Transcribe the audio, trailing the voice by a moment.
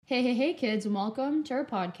Hey, kids, and welcome to our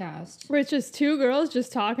podcast. Where it's just two girls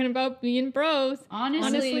just talking about being bros.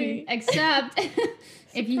 Honestly. Except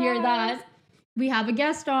if you hear that, we have a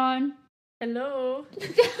guest on. Hello.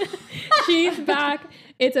 She's back.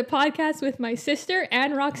 It's a podcast with my sister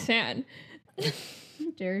and Roxanne.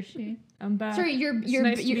 Dare she? I'm back. Sorry, you're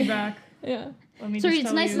nice to be back. Yeah. Let me Sorry, just it's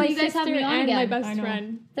tell nice you. that you guys have me on and again. my I best know.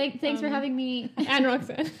 friend. Thanks for having me. And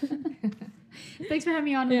Roxanne. Thanks for having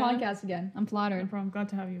me on the Yeah. podcast again. I'm No flattered. problem. Glad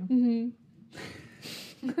to have you.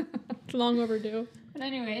 Mm-hmm. It's long overdue. But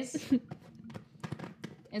anyways,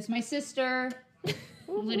 it's my sister,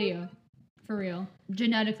 Lydia. For real.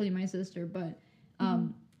 Genetically my sister, but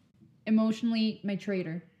emotionally my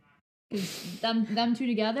traitor. 'Cause them two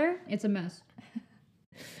together, it's a mess.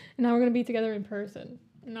 And now we're going to be together in person.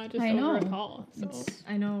 Not just I over a know. call. So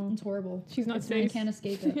I know. It's horrible. she's not You safe. can't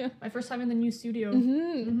escape it. Yeah. My first time in the new studio.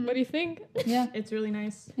 Mm-hmm. What do you think? Yeah. It's really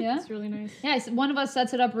nice. Yeah? It's really nice. Yeah, one of us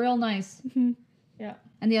sets it up real nice. Yeah.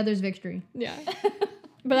 And the other's victory. Yeah.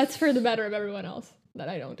 But that's for the better of everyone else that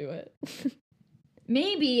I don't do it.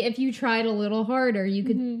 Maybe if you tried a little harder, you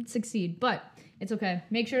could Mhm. succeed. But it's okay.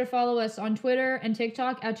 Make sure to follow us on Twitter and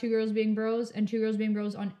TikTok at 2girlsbeingbros and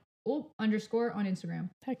 2girlsbeingbros on _ on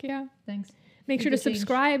Instagram. Heck yeah. Thanks. Make Keep sure to the change.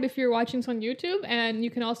 subscribe if you're watching this on YouTube, and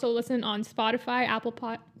you can also listen on Spotify, Apple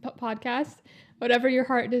Podcasts, whatever your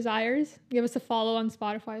heart desires. Give us a follow on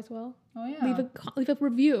Spotify as well. Oh yeah. Leave a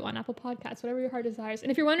review on Apple Podcasts, whatever your heart desires.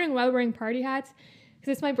 And if you're wondering why we're wearing party hats,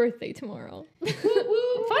 because it's my birthday tomorrow.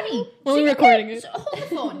 Funny. When See, we're recording it. So, hold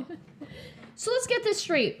the phone. So let's get this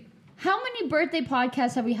straight. How many birthday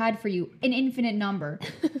podcasts have we had for you? An infinite number.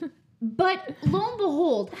 But lo and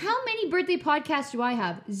behold, how many birthday podcasts do I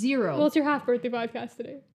have? 0. Well, it's your half birthday podcast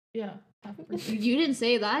today. Yeah. You didn't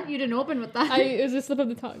say that. You didn't open with that. It was a slip of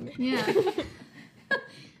the tongue. Yeah.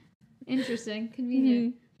 Interesting.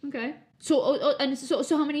 Convenient. Okay. So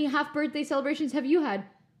how many half birthday celebrations have you had?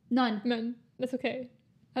 None. Man, that's okay.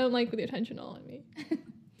 I don't like the attention all on me.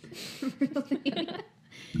 Really?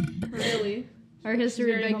 Really? Our history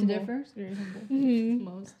would Very beg to humble. differ. Very humble. Mm-hmm.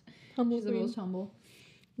 Most. Humble She's the queen. most humble.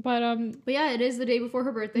 But But yeah, it is the day before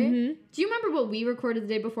her birthday. mhm. Do you remember what we recorded the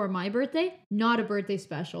day before my birthday? Not a birthday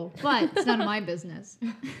special, but it's none of my business.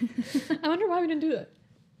 I wonder why we didn't do that.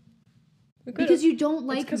 We could've. Because you don't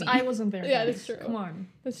like Because me. I wasn't there. Yeah, guys. that's true. Come on.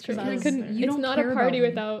 That's true. Because We couldn't. you It's don't not a care party about me.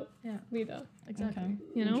 without Yeah. Lita. Exactly. Okay.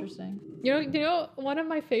 You know? Interesting. You know, one of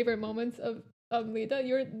my favorite moments of Lita,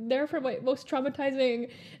 you're there for my most traumatizing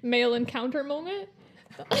male encounter moment.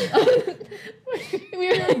 We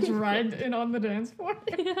were dragged in on the dance floor.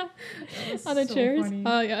 Yeah, That was on the so chairs. funny.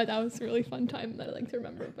 Yeah, that was a really fun time that I like to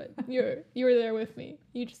remember. But you were there with me.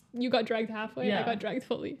 You got dragged halfway. I Yeah. got dragged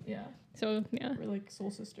fully. Yeah. So yeah, We're like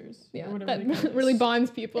soul sisters. yeah, Or whatever they call that it. really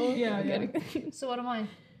bonds people. Yeah, yeah. Getting- So what am I?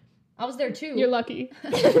 I was there too. You're lucky.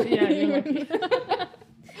 Yeah, you're lucky.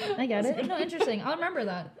 I get it. No, interesting. I'll remember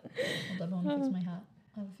that. Hold on, fix my hat.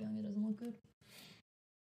 I have a feeling it doesn't look good.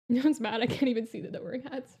 You know what's bad? I can't even see that we're wearing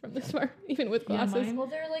hats from this far, even with Yeah, glasses. mine- Well,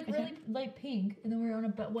 they're like I really light pink, and then we're on a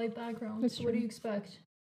white background. That's so what do true. you expect?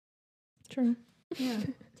 True. Yeah.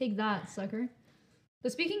 Take that, sucker.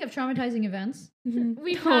 But speaking of traumatizing events, Mhm.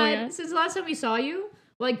 we've Oh, had yeah. since the last time we saw you,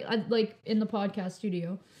 like in the podcast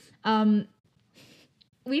studio,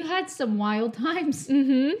 we've had some wild times.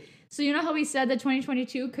 Mm-hmm. So you know how we said that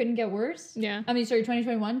 2022 couldn't get worse? Yeah,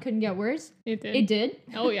 2021 couldn't get worse. it did. It did.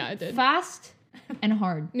 Oh yeah, it did. Fast and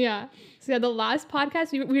hard. Yeah. So yeah, the last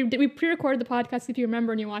podcast we pre-recorded the podcast. If you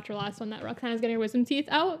remember, and you watched our last one, that Roxana's getting her wisdom teeth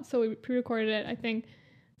out. So we pre-recorded it. I think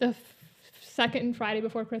the second Friday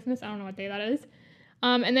before Christmas. I don't know what day that is.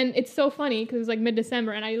 And then it's so funny because it was like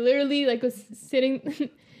mid-December, and I literally like was sitting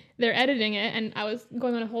there editing it, and I was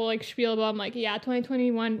going on a whole like spiel about, I'm like, yeah,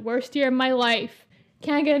 2021 worst year of my life.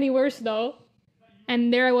 Can't get any worse though.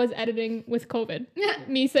 And there I was editing with COVID.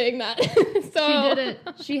 Me saying that. So She did it.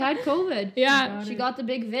 She had COVID. Yeah. She got the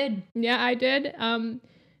big vid. Yeah, I did.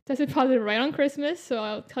 Tested positive right on Christmas, so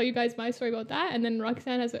I'll tell you guys my story about that. And then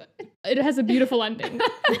Roxanne has a beautiful ending.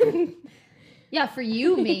 Yeah, for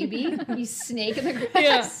you maybe. You snake in the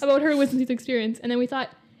grass. Yeah, about her wisdom teeth experience. And then we thought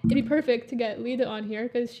it'd be perfect to get Lita on here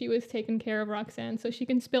because she was taking care of Roxanne, so she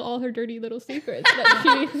can spill all her dirty little secrets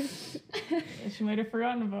that She might have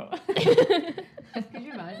forgotten about. Could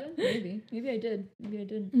you imagine? Maybe I did. Maybe I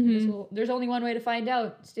didn't. Mhm. There's only one way to find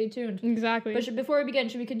out. Stay tuned. Exactly. But before we begin,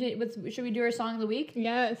 should we continue with? Should we do our song of the week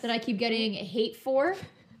Yes. that I keep getting hate for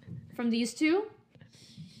from these two?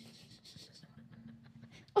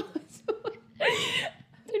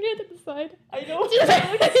 Turn your head to the side. I know.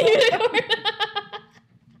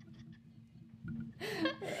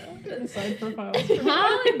 Side profiles.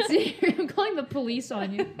 How dare I'm calling the police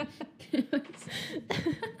on you.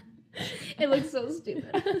 It looks so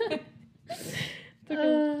stupid.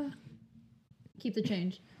 Keep the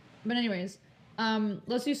change. But anyways,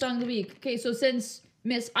 let's do song of the week. Okay, so since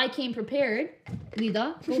Miss I Came Prepared,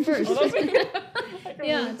 Lida, go first. Oh, that's me. I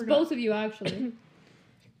Yeah, completely it's forgot. both of you actually.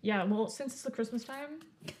 Yeah, well, since it's the Christmas time,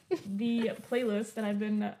 the playlist that I've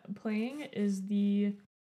been playing is the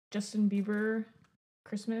Justin Bieber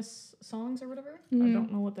Christmas songs or whatever. I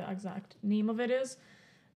don't know what the exact name of it is.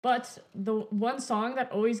 But the one song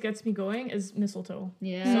that always gets me going is Mistletoe.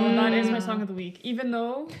 Yeah. So that is my song of the week. Even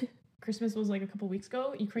though Christmas was like a couple weeks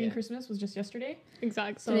ago, Ukraine Yeah. Christmas was just yesterday.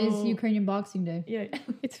 Exactly. So Today's Ukrainian Boxing Day. yeah,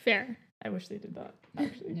 It's fair. I wish they did that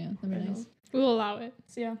actually. Yeah, that'd be I know. nice. We'll allow it.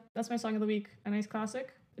 So yeah, that's my song of the week. A nice classic.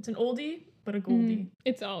 It's an oldie, but a goldie.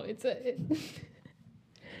 It's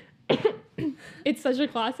it's such a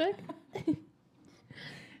classic.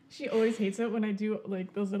 She always hates it when I do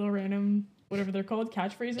like those little random, whatever they're called,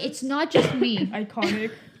 catchphrases. It's not just me.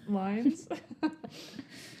 Iconic lines.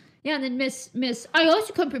 Yeah, and then Miss, I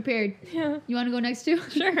also come prepared. Yeah. You want to go next too?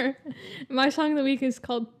 Sure. My song of the week is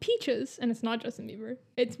called Peaches, and it's not Justin Bieber.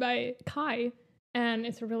 It's by Kai, and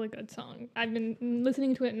it's a really good song. I've been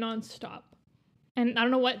listening to it nonstop. And I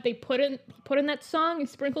don't know what they put in that song and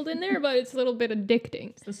sprinkled in there, but it's a little bit addicting.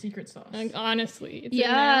 It's the secret sauce. Like, honestly. It's in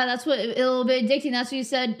Yeah, there. that's what a little bit addicting. That's what you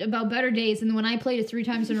said about Better Days. And then when I played it 3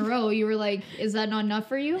 times in a row, you were like, "Is that not enough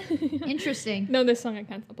for you?" Interesting. No, this song I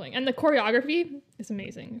can't stop playing. And the choreography is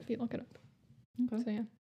amazing if you look it up. Okay. So yeah,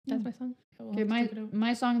 that's my song. We'll Okay, have to my check it out.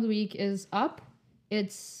 my song of the week is Up.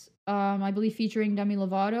 It's I believe featuring Demi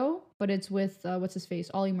Lovato, but it's with what's his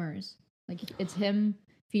face, Ollie Murs. Like it's him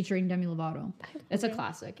featuring Demi Lovato. It's a Okay.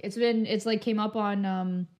 classic. It's like came up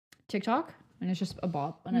on TikTok and it's just a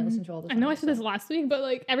bop and I listen to all the I time. know I said this last week, but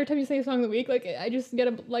like every time you say a song of the week, like I just get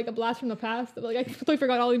a blast from the past. Like I totally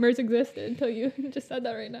forgot Ollie Murs existed until you just said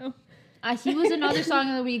that right now. He was another song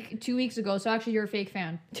of the week 2 weeks ago, so actually you're a fake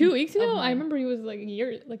fan. 2 weeks Of ago, I mine. remember he was like a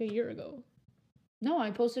year ago. No, I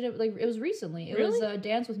posted it like it was recently. It Really? was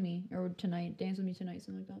Dance With Me or Tonight, Dance With Me Tonight,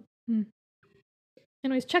 something like that.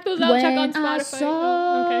 Anyways, check those out. Check on When I Spotify.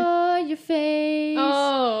 saw your face.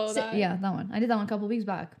 Oh, Sa- that. yeah, that one. I did that one a couple weeks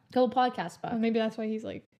back. A couple podcasts back. Oh, maybe that's why he's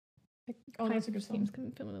like. Oh, kind that's a of good song.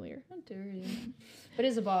 seems familiar. How dare you? But it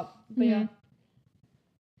is a bop. But Mhm. yeah.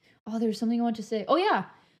 Oh, there's something I want to say. Oh yeah.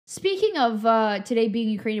 Speaking of today being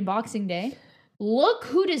Ukrainian Boxing Day, look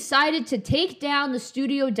who decided to take down the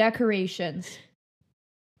studio decorations.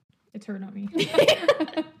 It's her, not me.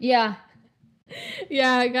 Yeah.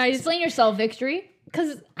 Yeah, guys. Explain yourself, Victory.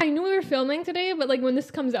 Because I knew we were filming today, but like when this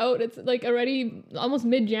comes out, it's like already almost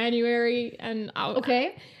mid-January, and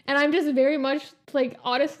Okay. and I'm just very much like,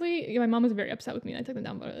 honestly, my mom was very upset with me. I took them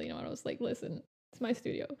down, but I was like, listen, it's my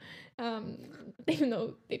studio, even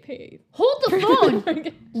though they pay. Hold the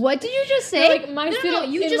phone. What did you just say? Like, my studio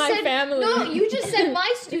You in just my said family. No, you just said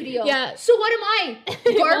my studio. Yeah. So what am I?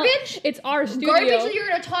 Garbage? It's our studio. Garbage that you're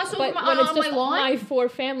gonna toss over but when it's on my just lawn? my 4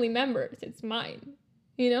 family members, it's mine.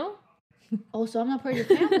 You know? Oh, so I'm not part of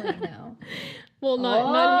your family now. Well, not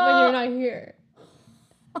when you're not here.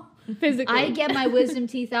 Physically. I get my wisdom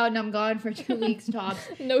teeth out and I'm gone for 2 weeks tops.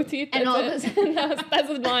 no teeth. And all that's this- it. that's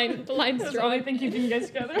the line. The line's That's the only strong. thing keeping you guys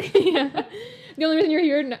together. Yeah. The only reason you're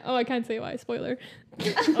here. Oh, I can't say why. Spoiler.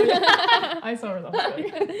 Oh, yeah. I saw her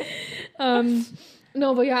though.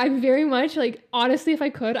 No, but yeah, I'm very much like, honestly, if I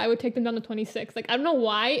could, I would take them down to 26. Like, I don't know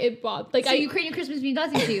why it bought. Like, So Ukrainian Christmas means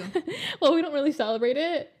nothing to you. well, we don't really celebrate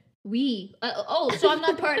it. So I'm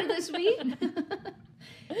not part of this we?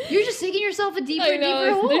 You're just digging yourself a deeper I and know.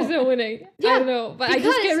 deeper hole. There's no winning. Yeah, I don't know, but I just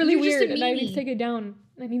because get really you're just a weird, and I need meanie. to take it down.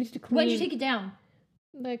 I need to clean. When did you take it down?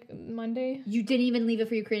 Like Monday. You didn't even leave it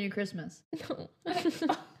for Ukrainian Christmas. No.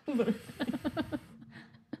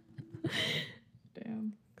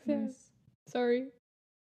 Damn. Yeah. Nice. Sorry.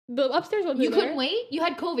 The upstairs wasn't You there. couldn't wait? You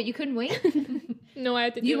had COVID. You couldn't wait? No, I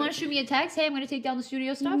had to do You it. want to shoot me a text? Hey, I'm going to take down the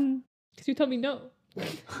studio stuff? Because you told me no.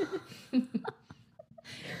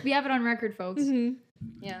 We have it on record, folks. Mhm.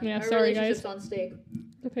 Yeah. Our sorry, guys. relationship's on stake.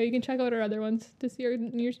 Okay, you can check out our other ones to see our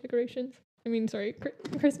New Year's decorations. I mean, sorry,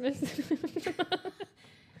 Christmas.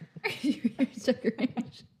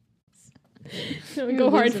 No, we You're go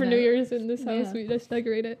hard losing for New it. Year's in this house. Yeah. We just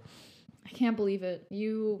decorate it. I can't believe it.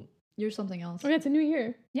 You're something else. Oh yeah, it's a new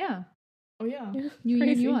year. Yeah. Oh yeah. Yeah. New year,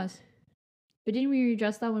 Crazy. new us. But didn't we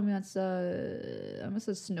adjust that when we went I must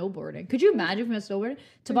have snowboarding. Could you imagine if we went snowboarding?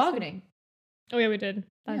 Tobogganing. Oh yeah, we did.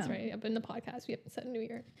 That's Yeah. right. Up in the podcast, we haven't said New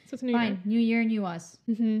Year, so it's a new Fine. New year, new us.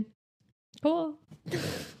 year. Mm-hmm. Cool.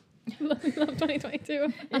 love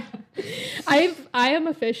 2022. I am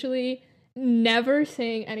officially never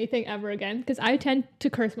saying anything ever again because I tend to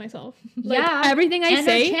curse myself. Like, Yeah. everything I And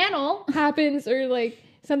say our channel. happens or like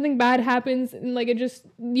something bad happens and like it just,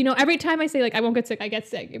 you know, every time I say like I won't get sick, I get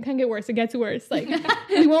sick. It can get worse. It gets worse. Like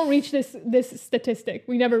we won't reach this statistic.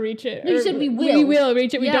 We never reach it. You said we will. We will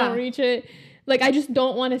reach it. We Yeah. don't reach it. Like I just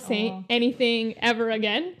don't want to say anything ever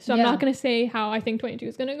again. So I'm Yeah. not gonna say how I think 22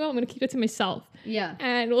 is gonna go. I'm gonna keep it to myself. Yeah.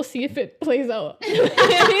 And we'll see if it plays out.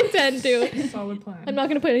 I intend to. Solid plan. I'm not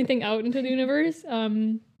gonna put anything out into the universe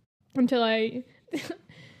until I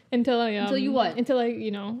Until you what? until I,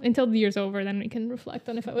 you know, until the year's over, then we can reflect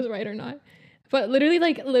on if I was right or not. But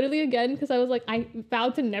literally again, because I was like, I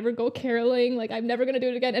vowed to never go caroling. Like I'm never gonna do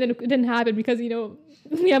it again, and it didn't happen because, you know,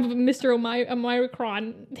 we have Mr.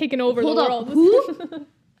 Omicron taking over Hold the up, world. who?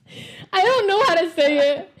 I don't know how to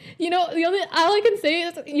say it. You know, all I can say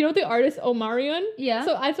is, you know, the artist Omarion. Yeah.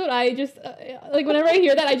 So that's what I just like. Whenever I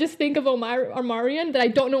hear that, I just think of Omarion. That I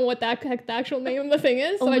don't know what the actual name of the thing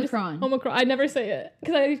is. So Omicron. Omicron. I never say it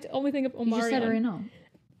because I only think of Omarion. You just said it right now.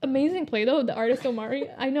 Amazing play though, the artist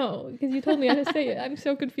Omarion. I know because you told me how to say it. I'm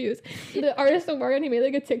so confused. The artist Omarion, he made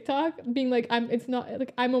like a TikTok being like, I'm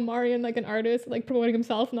Omarion, like an artist, like promoting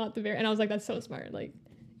himself, not the very. And I was like, that's so smart. Like,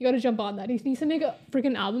 you gotta jump on that. He needs to make a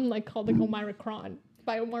freaking album like called like Omicron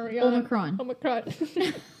by Omarion. Omicron.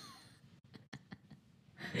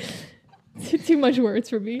 Too much words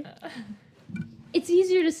for me. It's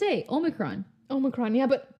easier to say Omicron. Omicron, yeah,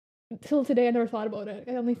 but till today I never thought about it.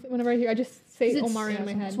 I only whenever I hear, I just say It's- Omarion in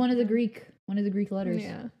my head. It's one of the Greek letters.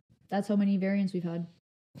 Yeah. That's how many variants we've had.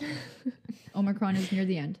 Omicron is near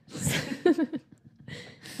the end.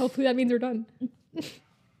 Hopefully that means we're done.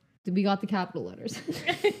 We got the capital letters.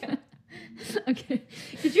 Okay.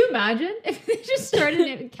 Could you imagine if they just started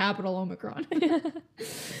it capital Omicron? With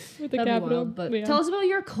the That'd be capital. wild, but yeah. tell us about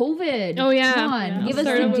your COVID. Oh yeah. Come on. Yeah. Give us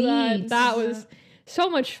Started the with that. deeds. That was so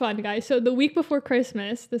much fun, guys. So the week before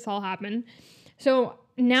Christmas, this all happened. So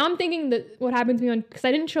now I'm thinking that what happened to me because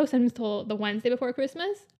I didn't show symptoms till the Wednesday before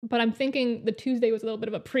Christmas, but I'm thinking the Tuesday was a little bit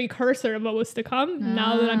of a precursor of what was to come.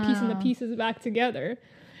 Now that I'm piecing the pieces back together.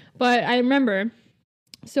 But I remember,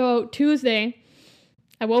 so Tuesday,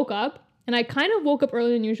 I woke up. And I kind of woke up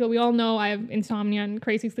earlier than usual. We all know I have insomnia and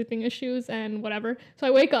crazy sleeping issues and whatever. So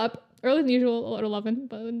I wake up earlier than usual at 11,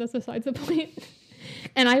 but that's besides the point.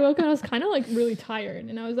 And I woke up and I was kind of like really tired.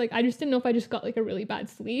 And I was like, I just didn't know if I just got like a really bad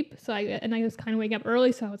sleep. So I was kind of waking up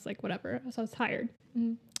early. So I was like, whatever. So I was tired.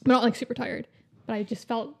 But not like super tired. But I just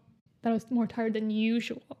felt that I was more tired than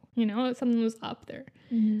usual. You know, something was up there.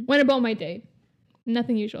 Went about my day.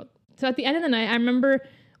 Nothing usual. So at the end of the night, I remember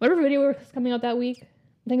whatever video was coming out that week.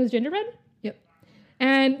 I think it was Gingerbread. Yep.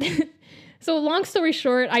 And so long story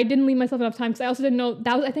short, I didn't leave myself enough time because I also didn't know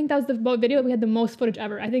I think that was the video we had the most footage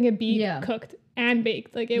ever. I think it beat cooked and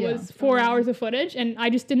baked. Like it was 4 hours of footage, and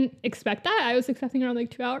I just didn't expect that. I was expecting around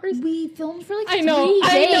like 2 hours. We filmed for like 3 I know.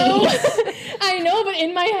 days. I know, but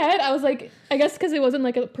in my head, I was like, I guess because it wasn't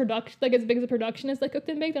like a production, like as big as a production as like Cooked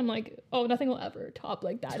and Baked. I'm like, oh, nothing will ever top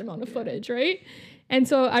like that amount of footage, right? And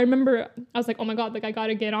so I remember I was like, oh my god, like I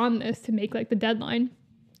gotta get on this to make like the deadline.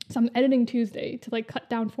 So I'm editing Tuesday to like cut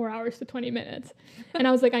down 4 hours to 20 minutes. And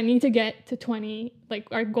I was like, I need to get to 20, like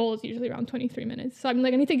our goal is usually around 23 minutes. So I'm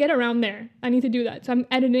like, I need to get around there. I need to do that. So I'm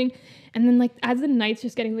editing. And then like as the night's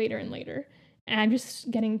just getting later and later, and I'm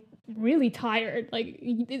just getting really tired. Like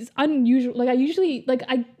it's unusual. Like I usually, like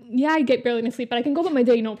I get barely enough sleep, but I can go about my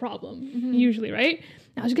day no problem, usually, right?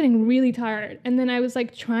 I was getting really tired. And then I was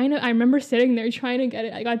like I remember sitting there trying to get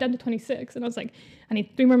it. I got down to 26 and I was like, I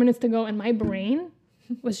need 3 more minutes to go. And my brain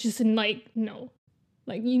was just in like, no,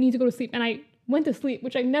 like you need to go to sleep. And I went to sleep,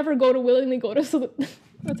 which I never go to willingly go to sleep.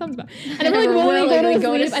 That sounds bad. I never like willingly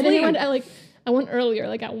go to sleep. And then I went earlier,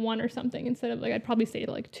 like at 1 or something, instead of like, I'd probably stay at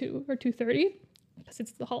like 2 or 2:30 because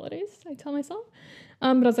it's the holidays, I tell myself. But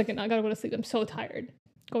I was like, no, I gotta go to sleep. I'm so tired.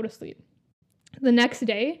 Go to sleep. The next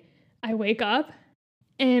day I wake up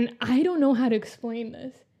and I don't know how to explain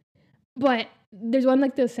this, but there's one,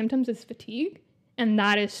 like the symptoms is fatigue. And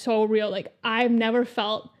that is so real. Like I've never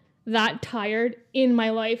felt that tired in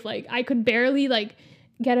my life. Like I could barely like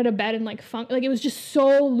get out of bed and like like it was just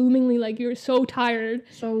so loomingly like you're so tired.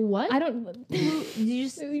 So what? I don't. Did you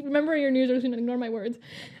just remember your New Year's resolution? Ignore my words.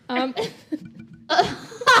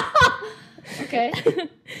 Okay.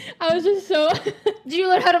 I was just so. Did you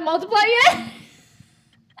learn how to multiply yet?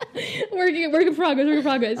 work in progress.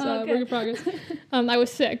 I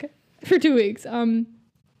was sick for 2 weeks.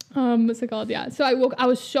 What's it called? Yeah. So I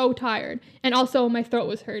was so tired, and also my throat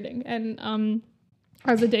was hurting. And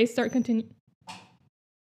as the days continue.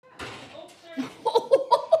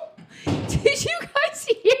 Did you guys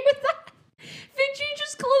hear that? Vinci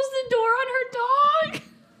just closed the door on her dog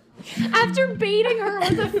after baiting her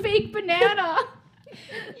with a fake banana.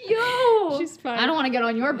 Yo, no. She's fine. I don't want to get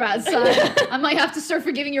on your bad side. I might have to start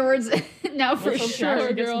forgiving your words now for Let's hope sure.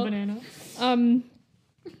 Ashley gets girl. a banana.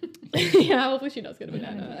 Yeah, hopefully she does get a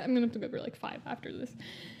banana. I'm gonna have to give her like 5 after this.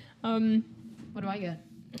 What do I get?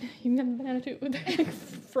 You can get a banana too. They're like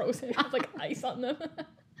frozen with like ice on them.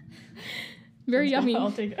 Very yummy.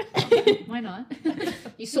 I'll take it. Why not?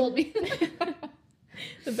 You sold me.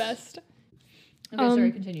 The best. Okay,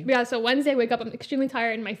 sorry, continue. Yeah, so Wednesday, wake up, I'm extremely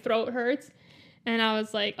tired and my throat hurts. And I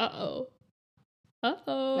was like, uh-oh.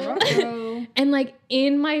 Ruh-roh. And like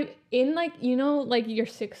in you know, like your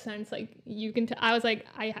sixth sense, like you can I was like,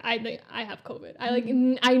 I have COVID.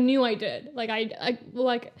 I knew I did. Like I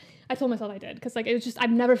told myself I did, because like it was just,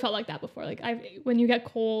 I've never felt like that before. Like when you get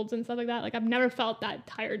colds and stuff like that, like I've never felt that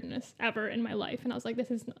tiredness ever in my life. And I was like,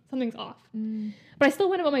 something's off. But I still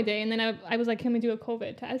went about my day, and then I was like, can we do a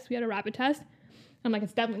COVID test? We had a rapid test. I'm like,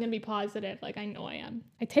 it's definitely gonna be positive. Like I know I am.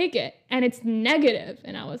 I take it and it's negative.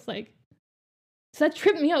 And I was like, so that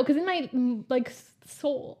tripped me out, because in my like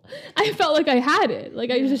soul, I felt like I had it.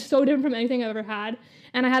 Like I was just so different from anything I've ever had.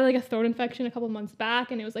 And I had like a throat infection a couple months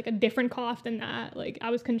back, and it was like a different cough than that. Like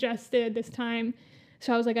I was congested this time.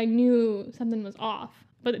 So I was like, I knew something was off.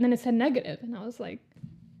 But then it said negative, and I was like,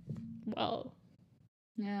 well,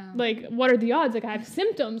 Yeah. like what are the odds? Like I have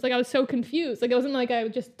symptoms. Like I was so confused. Like it wasn't like I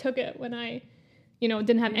just took it when I,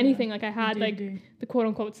 didn't have anything. Like I had like the quote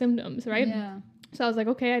unquote symptoms, right? Yeah. So I was like,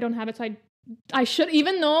 okay, I don't have it. So I should,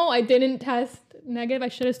 even though I didn't test negative, I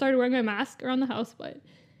should have started wearing my mask around the house, but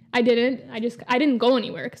I didn't. I didn't go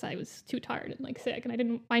anywhere because I was too tired and like sick,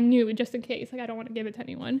 and I knew just in case, like I don't want to give it to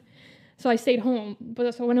anyone. So I stayed home,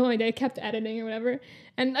 but so one of my day I kept editing or whatever,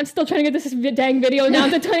 and I'm still trying to get this dang video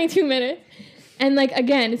down to 22 minutes. And like,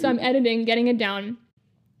 again, so I'm editing, getting it down,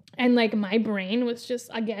 and like my brain was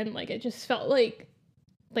just, again, like it just felt like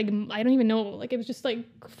I don't even know, like it was just like,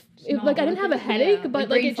 like I didn't have a headache, but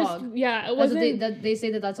like it just, it wasn't. They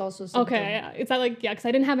say that's also something. Okay, yeah. It's not like, because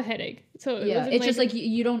I didn't have a headache, so It's just like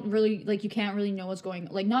you don't really, like you can't really know what's going,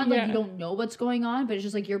 like not like you don't know what's going on, but it's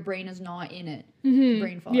just like your brain is not in it.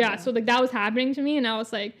 Brain fog. Yeah, so like that was happening to me, and I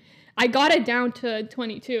was like, I got it down to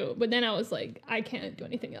 22, but then I was like, I can't do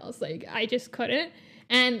anything else. Like I just couldn't,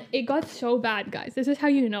 and it got so bad, guys. This is how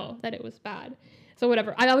you know that it was bad. So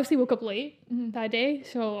whatever. I obviously woke up late that day,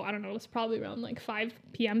 so I don't know. It was probably around like 5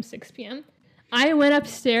 p.m., 6 p.m. I went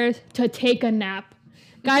upstairs to take a nap.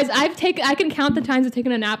 Guys, I can count the times I've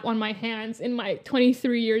taken a nap on my hands in my almost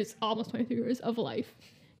 23 years of life,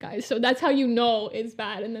 guys. So that's how you know it's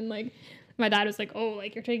bad. And then like my dad was like, oh,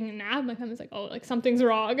 like you're taking a nap? My family's like, oh, like something's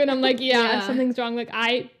wrong. And I'm like, yeah, something's wrong. Like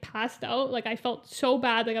I passed out. Like I felt so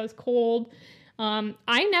bad. Like I was cold.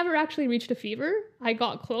 I never actually reached a fever. I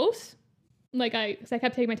got close. Like because I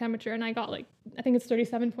kept taking my temperature, and I got like, I think it's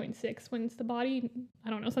 37.6 when it's the body, I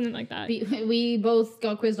don't know, something like that. We both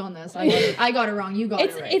got quizzed on this. I got it wrong. You got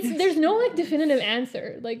it right. There's no like definitive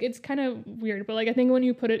answer. Like it's kind of weird, but like I think when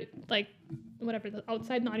you put it like whatever, the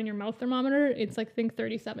outside, not in your mouth thermometer, it's like, I think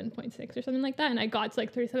 37.6 or something like that, and I got to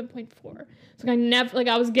like 37.4. So I never, like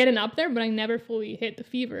I was getting up there, but I never fully hit the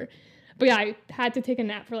fever. But yeah, I had to take a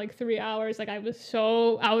nap for like 3 hours. Like I was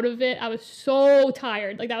so out of it. I was so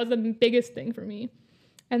tired. Like that was the biggest thing for me.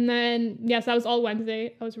 And then, yes, that was all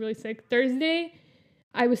Wednesday. I was really sick. Thursday,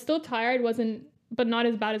 I was still tired, but not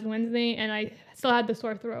as bad as Wednesday. And I still had the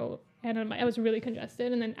sore throat, and I was really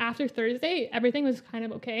congested. And then after Thursday, everything was kind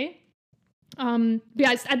of okay. But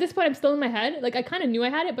yeah, at this point, I'm still in my head. Like I kind of knew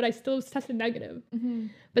I had it, but I still was tested negative.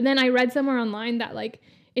 But then I read somewhere online that like,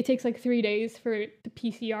 it takes like 3 days for the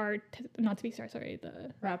the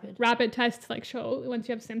rapid test to like show once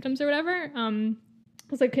you have symptoms or whatever. I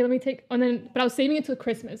was like, okay, let me take, but I was saving it till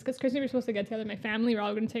Christmas, because Christmas we were supposed to get together. My family, we're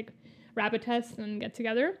all going to take rapid tests and get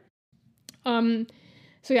together. So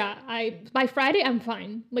yeah, by Friday, I'm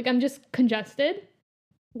fine. Like I'm just congested,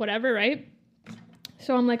 whatever, right?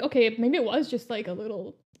 So I'm like, okay, maybe it was just like a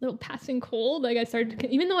little passing cold. Like I started,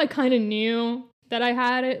 even though I kind of knew that I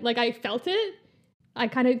had it, like I felt it, I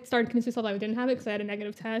kind of started convincing myself I didn't have it because I had a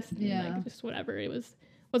negative test. Yeah. And like just whatever. It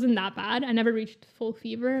wasn't that bad. I never reached full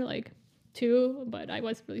fever, like 2, but I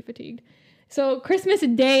was really fatigued. So Christmas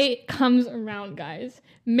Day comes around, guys.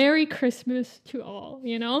 Merry Christmas to all,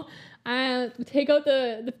 I take out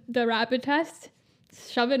the rapid test,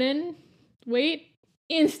 shove it in, wait,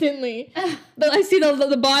 instantly. But I see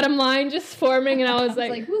the bottom line just forming, and I was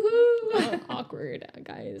like woohoo. Oh, awkward,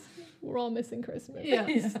 guys. We're all missing Christmas. Yeah.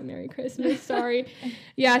 Merry Christmas. Sorry.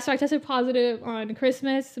 Yeah, so I tested positive on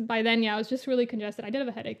Christmas. By then, I was just really congested. I did have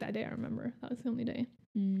a headache that day, I remember. That was the only day.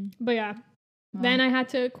 But yeah. Wow. Then I had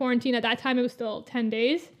to quarantine. At that time, it was still 10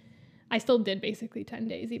 days. I still did basically 10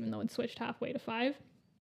 days, even though it switched halfway to 5.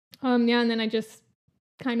 And then I just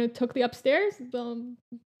kind of took the upstairs.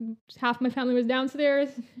 Half my family was downstairs.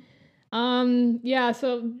 Yeah,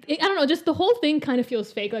 so I don't know, just the whole thing kind of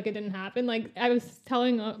feels fake, like it didn't happen. Like I was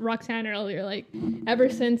telling Roxanne earlier, like ever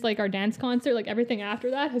since like our dance concert, like everything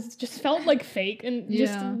after that has just felt like fake and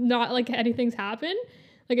just not like anything's happened.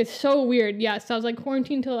 Like it's so weird. Yeah, so I was like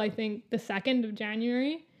quarantined till I think the 2nd of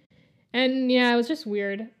January. And yeah, it was just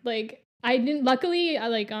weird. Like I didn't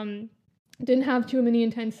have too many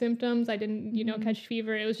intense symptoms. I didn't, catch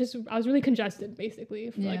fever. It was just, I was really congested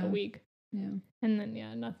basically for like a week. Yeah. And then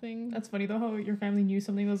nothing. That's funny though how your family knew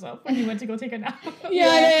something was up when you went to go take a nap.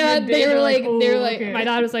 Yeah. They were like, okay. my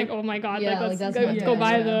dad was like, oh my God, Yeah, like let's like, go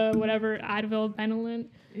buy the whatever Advil, Benylin.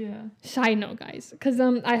 Yeah. Side note, guys, because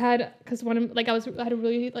I had a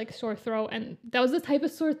really like sore throat, and that was the type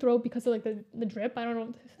of sore throat because of like the drip. I don't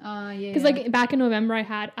know. Because like back in November, I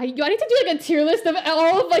need to do like a tier list of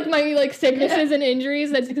all of like my like sicknesses and injuries.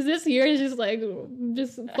 That's because this year is just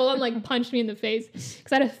full on like punched me in the face.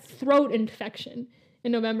 Because I had a throat infection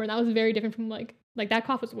in November, and that was very different from like that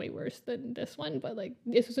cough was way worse than this one, but like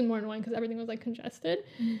this was more annoying because everything was like congested.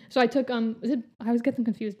 So I took I always get them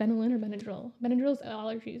confused, Benylin or Benadryl. Benadryl's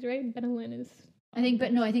allergies, right? Benylin is I think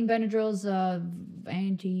Benadryl's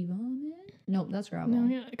anti-vomit. Nope, that's Gravol.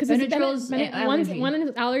 no, yeah, because Benadryl's allergy. one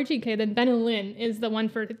is allergy. Okay, then Benylin is the one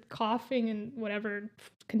for coughing and whatever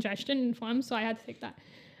congestion and phlegm. So I had to take that.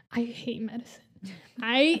 I hate medicine.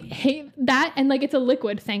 I hate that, and like it's a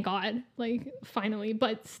liquid, thank God, like finally,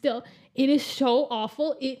 but still it is so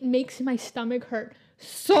awful. It makes my stomach hurt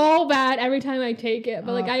so bad every time I take it,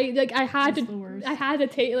 but I had to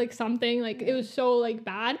take like something, like it was so like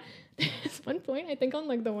bad. There's one point I think on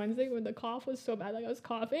like the Wednesday when the cough was so bad, like I was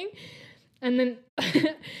coughing, and then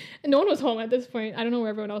no one was home at this point. I don't know where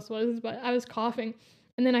everyone else was, but I was coughing.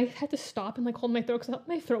 And then I had to stop and like hold my throat because I thought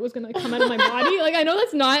my throat was gonna like come out of my body. Like I know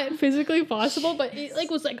that's not physically possible, but it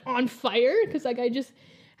like was like on fire because like I just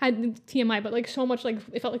had TMI, but like so much like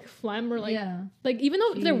it felt like phlegm or like like even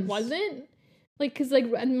though there wasn't like because like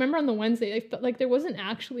I remember on the Wednesday I felt like there wasn't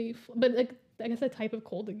actually but like I guess the type of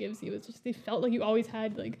cold it gives you, it's just it felt like you always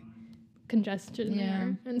had like congestion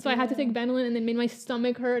there. And so I had to take Benylin, and then made my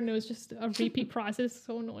stomach hurt, and it was just a repeat process.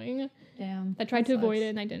 So annoying. Damn. I tried to avoid it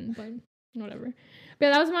and I didn't, but whatever. But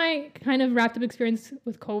yeah, that was my kind of wrapped up experience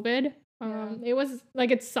with COVID. It was like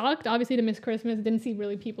it sucked obviously to miss Christmas. Didn't see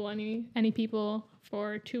really any people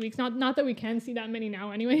for 2 weeks. Not that we can see that many now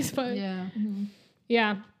anyways, but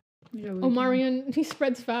yeah. Omarion, he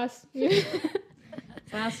spreads fast.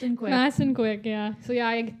 Fast and quick. Yeah. So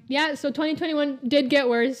so 2021 did get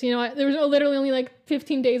worse. There was literally only like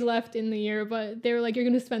 15 days left in the year, but they were like, you're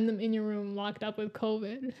going to spend them in your room locked up with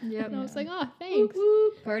COVID. Yeah. And I was like, oh, thanks.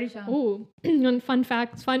 Whoop, whoop. Party time. Ooh. And fun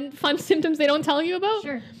facts, fun symptoms they don't tell you about.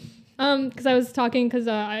 Sure. Because I was talking, because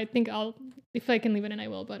I think if I can leave it in, I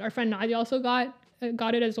will. But our friend Nadia also got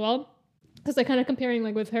it as well. Because I kind of comparing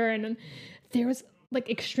like with her, and then there was like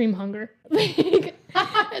extreme hunger. Like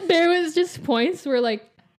there was just points where like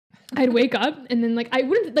I'd wake up and then like I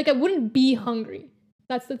wouldn't be hungry.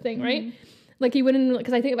 That's the thing, right? Like you wouldn't,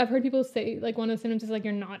 because I think I've heard people say like one of the symptoms is like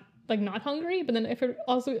you're not hungry, but then I've heard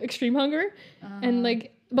also extreme hunger, and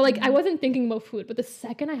like but like I wasn't thinking about food. But the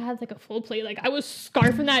second I had like a full plate, like I was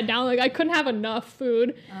scarfing that down. Like I couldn't have enough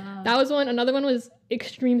food. That was one. Another one was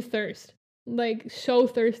extreme thirst. Like so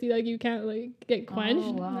thirsty, like you can't like get quenched.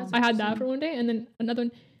 Oh, wow. I had that for one day, and then another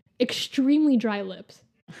one, extremely dry lips.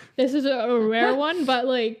 This is a rare one, but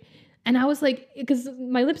like, and I was like, because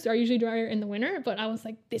my lips are usually drier in the winter, but I was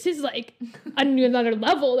like, this is like another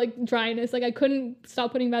level, like dryness. Like I couldn't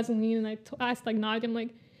stop putting Vaseline, and I asked like Nadia, I'm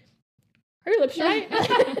like, are your lips dry?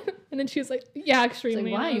 And then she was like, yeah,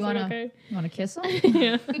 extremely. Like, why? You wanna kiss them?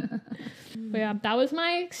 Yeah. But yeah, that was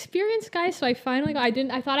my experience, guys. So I finally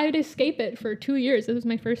I thought I would escape it for 2 years. This was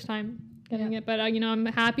my first time getting it. But I'm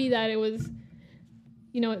happy that it was,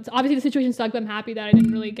 it's obviously the situation sucked, but I'm happy that I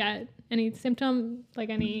didn't really get any symptom, like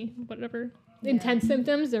any whatever intense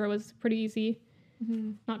symptoms. There was pretty easy.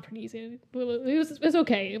 Not pretty easy. It was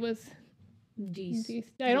okay. It was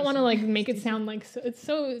I don't want to like make it sound like it's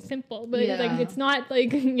so simple, but like it's not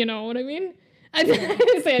like, you know what I mean? I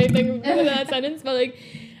didn't say anything in that sentence, but like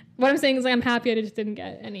what I'm saying is like I'm happy I just didn't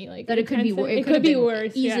get any like that. It could be worse. It could be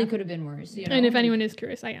worse. Easily could have been worse. And if anyone is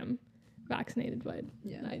curious, I am vaccinated, but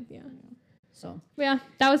So yeah,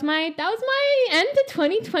 that was my end to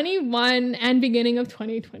 2021 and beginning of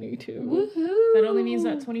 2022. Woohoo! That only means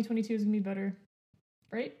that 2022 is gonna be better.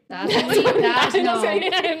 right? That's what we, that's I'm no. saying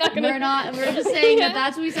it. I'm not gonna. We're just saying that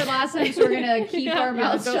that's what we said last time, so we're gonna keep Yeah. our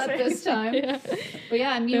mouths don't shut say this time. Yeah. But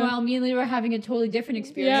yeah, meanwhile, me and Lee were having a totally different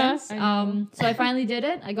experience. I know. So I finally did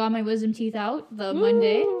it. I got my wisdom teeth out the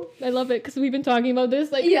Monday, Woo. I love it because we've been talking about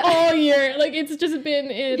this like Yeah. all year. Like it's just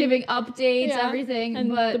been in giving updates, Yeah. everything. and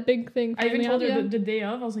But the big thing. I even finally told her happened. the day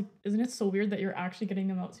of, I was like, isn't it so weird that you're actually getting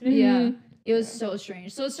them out today? yeah, Mhm. it was so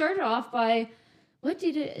strange. So it started off by what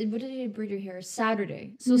did it braid your hair?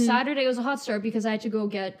 Saturday. So Mhm. Saturday was a hot start because I had to go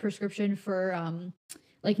get prescription for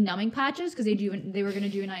like numbing patches because they were gonna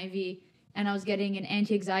do an IV, and I was getting an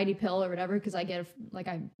anti-anxiety pill or whatever because I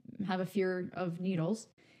have a fear of needles.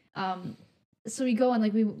 So we go and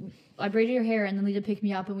I braided your hair and then Lita picked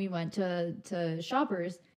me up and we went to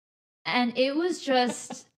Shoppers, and it was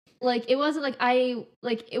just like it wasn't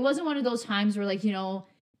it wasn't one of those times where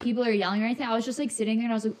people are yelling or anything. I was just sitting there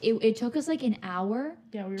and I was like, it took us an hour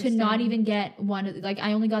Yeah, we were to not staying- even get one of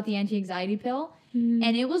I only got the anti-anxiety pill, Mhm.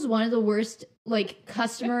 and it was one of the worst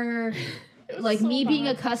customer It was so me being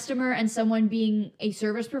a bad. customer and someone being a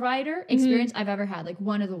service provider experience I've ever had.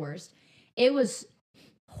 One of the worst. It was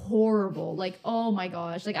horrible. Oh my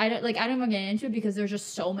gosh. I don't even get into it because there's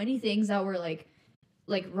just so many things that were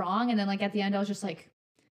wrong, and then at the end I was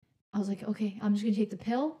like, okay, I'm just gonna take the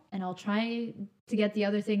pill and I'll try to get the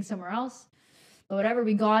other thing somewhere else. But whatever,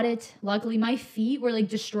 we got it. Luckily, my feet were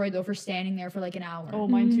destroyed though for standing there for an hour. Oh,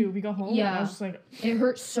 mine Mhm. too. We got home. Yeah. Yeah. I was just like, It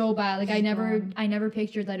hurt so bad. Strong. I never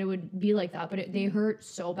pictured that it would be like that, but they hurt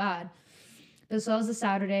so bad. But so that was the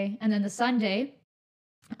Saturday, and then the Sunday,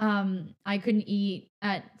 I couldn't eat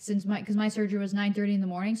because my surgery was 9:30 in the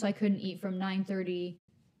morning, so I couldn't eat from 9:30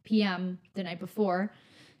 p.m. the night before,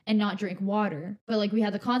 and not drink water. But we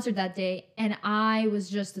had the concert that day, and I was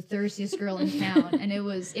just the thirstiest girl in town, and it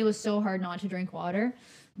was so hard not to drink water,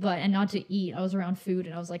 and not to eat. I was around food,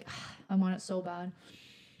 and I was like, I want it so bad.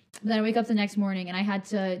 Then I wake up the next morning and I had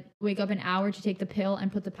to wake up an hour to take the pill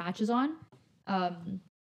and put the patches on.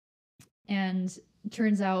 And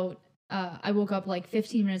turns out I woke up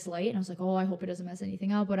 15 minutes late and I was like, oh, I hope it doesn't mess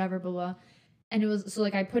anything up, whatever, blah, blah. And it was, so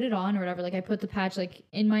I put it on or whatever. I put the patch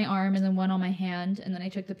in my arm and then one on my hand, and then I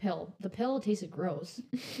took the pill. The pill tasted gross.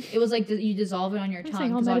 It was you dissolve it on your I'm tongue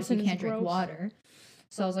saying all because obviously medicine you is can't drink gross. water.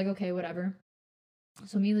 So I was like, okay, whatever.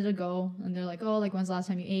 So me and Lita go, and they're like, oh, when's the last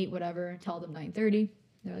time you ate, whatever. Tell them 9:30.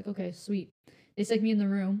 They're like, okay, sweet. They stick me in the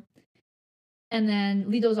room. And then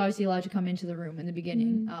Lita was obviously allowed to come into the room in the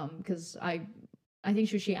beginning. Because I think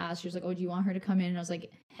she asked, she was like, oh, do you want her to come in? And I was like,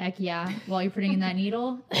 heck yeah. While you're putting in that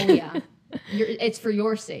needle? Oh yeah. It's for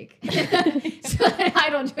your sake. So that I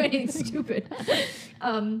don't do anything stupid.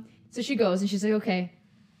 So she goes and she's like, okay.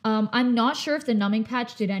 I'm not sure if the numbing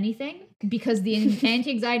patch did anything because the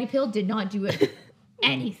anti-anxiety pill did not do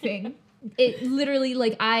anything. It literally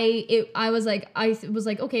I was like,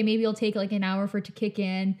 okay, maybe it'll take an hour for it to kick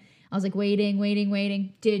in. I was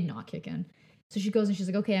waiting, did not kick in. So she goes and she's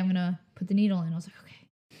like, okay, I'm gonna put the needle in. I was like, okay.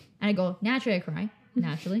 And I go, naturally I cry,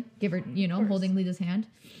 give her, holding Lita's hand.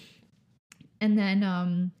 And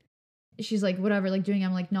then she's like, whatever, doing,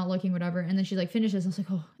 I'm not looking, whatever. And then she finishes. I was like,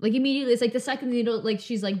 oh, immediately, it's the second needle,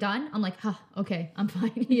 she's done. I'm like, okay, I'm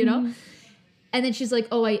fine, And then she's like,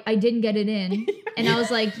 oh, I didn't get it in. And I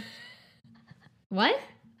was like, what?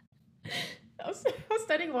 I was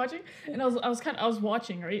studying watching, and I was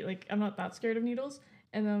watching, right? I'm not that scared of needles,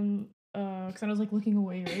 and then because I was looking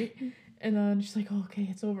away, right? And then she's like, oh, okay,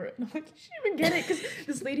 it's over. And I'm like, she didn't even get it because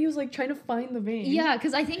this lady was trying to find the vein. Yeah,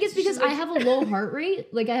 because I think it's because I have a low heart rate.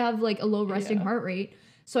 I have a low resting heart rate.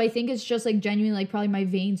 So I think it's just genuinely probably my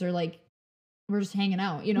veins are we're just hanging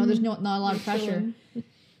out. There's not a lot of pressure.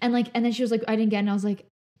 And then she was like, I didn't get it. And I was like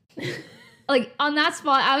on that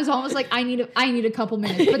spot, I was almost like, I need a couple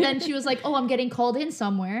minutes. But then she was like, oh, I'm getting called in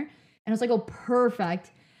somewhere. And I was like, oh,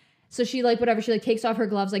 perfect. So she whatever, she takes off her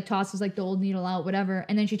gloves, tosses the old needle out, whatever.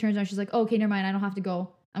 And then she turns around, she's like, oh, okay, never mind, I don't have to go.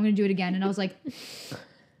 I'm gonna do it again. And I was like,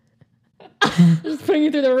 Just putting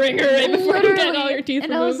you through the ringer right before you get all your teeth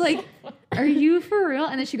and I was removed. like, are you for real?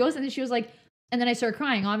 And then she goes, and then she was like, and then I started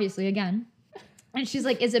crying, obviously, again. And she's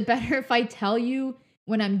like, is it better if I tell you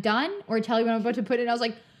when I'm done or tell you when I'm about to put it? And I was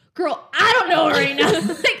like, girl, I don't know right now.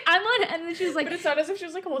 I'm on, and then she was like, But it sounded as if she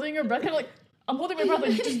was holding her breath, kind of I'm holding my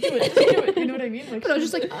breath, just do it. You know what I mean? but I was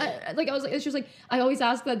just I was like, she was like, I always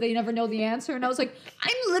ask that they never know the answer. And I was like,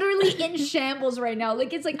 I'm literally in shambles right now.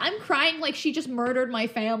 It's I'm crying she just murdered my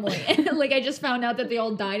family. And I just found out that they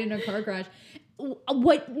all died in a car crash.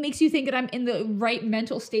 What makes you think that I'm in the right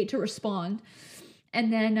mental state to respond?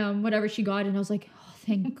 And then whatever, she got it, and I was like, oh,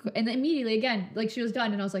 thank God. And then immediately again, she was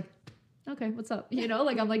done, and I was like, okay, what's up?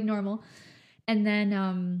 I'm normal. And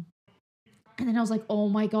then I was like, oh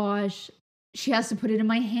my gosh. she has to put it in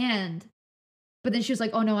my hand. But then she was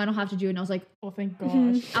like, oh no, I don't have to do it. And I was like, Oh, thank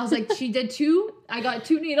gosh. I was like, she did 2. I got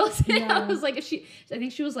 2 needles. Yeah. I was like, I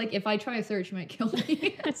think she was like, if I try a third, she might kill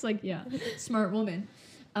me. It's like, yeah, smart woman.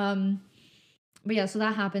 But yeah, so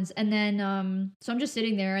that happens. And then, so I'm just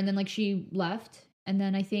sitting there, and then like she left. And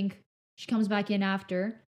then I think she comes back in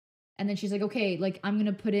after. And then she's like, okay, like I'm going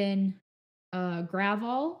to put in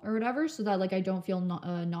Gravol or whatever so that like I don't feel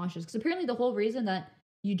nauseous. Because apparently the whole reason that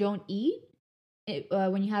you don't eat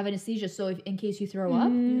when you have anesthesia, so if in case you throw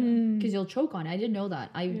up, because you'll choke on it. I didn't know that.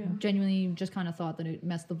 I genuinely just kind of thought that it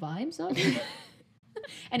messed the vibes up.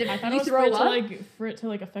 And if I thought you it was throw up, for it to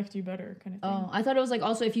like affect you better, kind of thing. oh, I thought it was like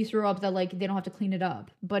also if you throw up that like they don't have to clean it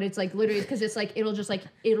up, but it's like literally because it's like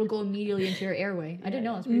it'll go immediately into your airway. I didn't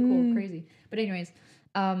know. It's pretty cool, crazy. But anyways,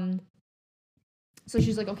 so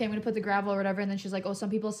she's like, okay, I'm gonna put the Gravol or whatever, and then she's like, oh, some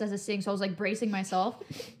people says it's sting, so I was like bracing myself,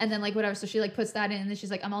 and then like whatever, so she like puts that in, and then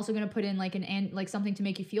she's like, I'm also gonna put in like like something to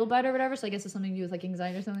make you feel better or whatever, so I guess it's something to do with like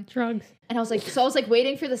anxiety or something. Drugs. And I was like, so I was like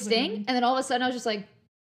waiting for the sting, and then all of a sudden I was just like,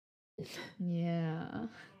 yeah,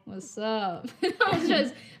 what's up?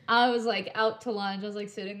 I was like out to lunch, I was like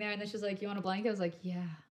sitting there, and then she's like, you want a blanket? I was like, yeah.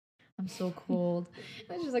 I'm so cold.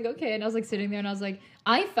 And she's like, okay. And I was like sitting there, and I was like,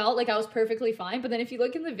 I felt like I was perfectly fine. But then if you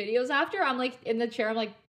look in the videos after, I'm like in the chair, I'm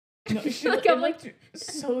like, no, I'm like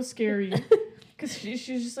so scary. Because she's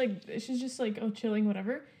just like, oh, chilling,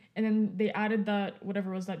 whatever. And then they added that,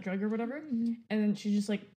 whatever was that drug or whatever. And then she just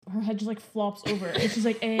like, her head just like flops over. And she's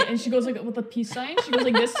like, eh. And she goes like with a peace sign. She goes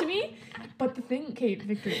like this to me. But the thing, Kate,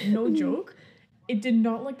 Victor, no joke. It did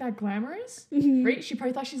not look that glamorous, right? She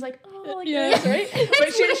probably thought she's like, oh, like this, right?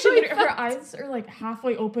 But her eyes are like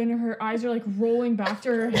halfway open. Her eyes are like rolling back to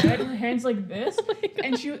her head. Her hands like this.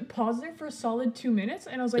 And she paused there for a solid 2 minutes.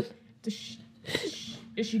 And I was like,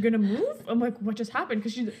 is she gonna move? I'm like, what just happened?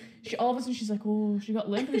 Because she all of a sudden she's like, oh, she got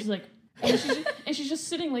limp. And she's like, and she's just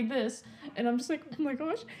sitting like this. And I'm just like, oh my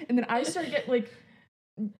gosh. And then I start to get like,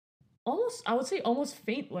 almost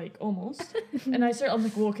faint, like almost. And I'm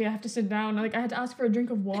like, well, okay, I have to sit down. Like I had to ask for a drink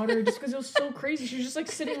of water just because it was so crazy. She was just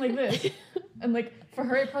like sitting like this, and like for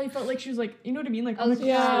her, it probably felt like she was like, you know what I mean, like on the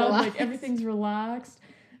cloud, like everything's relaxed.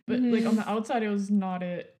 But like on the outside, it was not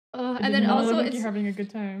it. And then also like you're having a good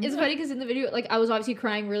time. It's funny because in the video, like I was obviously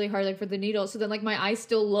crying really hard, like for the needle. So then like my eyes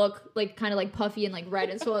still look like kind of like puffy and like red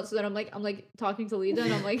and so on. So then I'm like talking to Lita,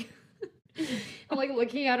 and I'm like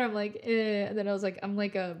looking at her, I'm like, eh. And then I was like, I'm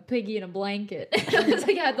like a piggy in a blanket. I was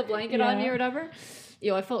like, I had the blanket on me or whatever.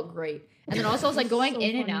 Yo, I felt great. And then also I was like going so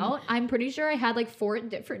in funny. And out. I'm pretty sure I had like 4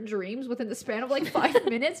 different dreams within the span of like 5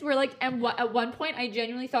 minutes. Where like, and at one point I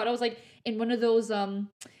genuinely thought I was like in one of those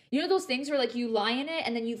you know those things where like you lie in it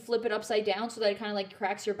and then you flip it upside down so that it kind of like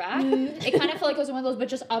cracks your back. It kind of felt like it was one of those, but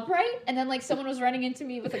just upright. And then like someone was running into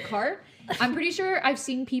me with a cart. I'm pretty sure I've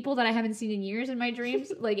seen people that I haven't seen in years in my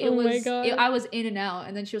dreams. Like it I was in and out.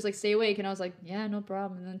 And then she was like, stay awake. And I was like, yeah, no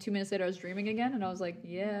problem. And then 2 minutes later I was dreaming again. And I was like,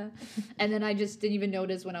 yeah. And then I just didn't even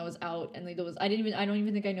notice when I was out. And like I don't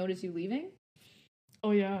even think I noticed you leaving.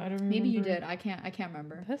 Oh yeah, I don't remember. Maybe you did. I can't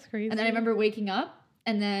remember. That's crazy. And then I remember waking up.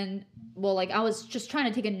 And then, well, like, I was just trying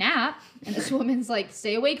to take a nap, and this woman's like,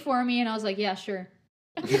 stay awake for me, and I was like, yeah, sure.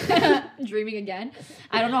 Dreaming again.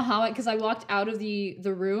 I don't know how, because I walked out of the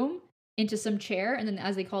room into some chair, and then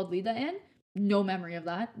as they called Lida in, no memory of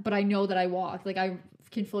that, but I know that I walked. Like, I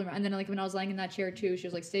can fully remember. And then, like, when I was lying in that chair, too, she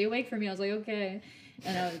was like, stay awake for me. I was like, okay.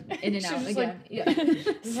 And I was in and out again. Like,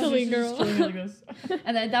 yeah. Silly girl. And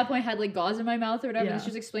then at that point, I had, like, gauze in my mouth or whatever, Yeah. and she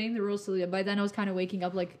was explaining the rules to Lida. By then, I was kind of waking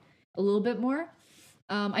up, like, a little bit more.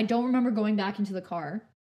 I don't remember going back into the car.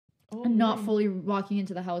 And not fully walking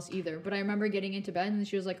into the house either. But I remember getting into bed, and then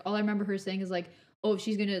she was like, all I remember her saying is like, oh, if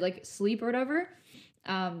she's gonna like sleep or whatever,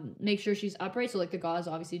 make sure she's upright. So like the gauze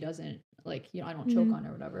obviously doesn't like, you know, I don't choke on her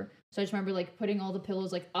or whatever. So I just remember like putting all the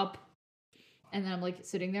pillows like up, and then I'm like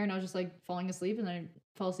sitting there, and I was just like falling asleep, and then I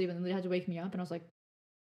fell asleep, and then they had to wake me up, and I was like,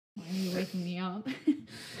 why are you waking me up?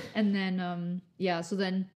 And then yeah, so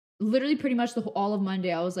then literally pretty much all of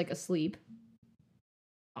Monday I was like asleep.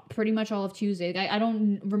 Pretty much all of Tuesday. I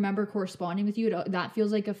don't remember corresponding with you. That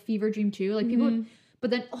feels like a fever dream too. Like people, but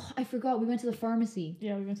then I forgot we went to the pharmacy.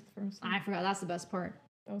 Yeah, we went to the pharmacy. I forgot. That's the best part.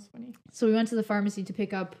 That was funny. So we went to the pharmacy to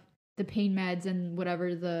pick up the pain meds and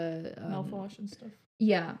whatever the mouthwash and stuff.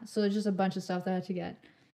 Yeah, so it's just a bunch of stuff that I had to get.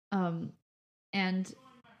 And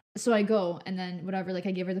so I go, and then whatever, like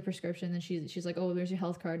I give her the prescription, and she's like, oh, there's your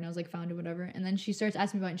health card, and I was like, found it, whatever. And then she starts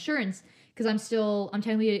asking me about insurance because I'm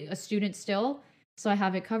technically a student still. So I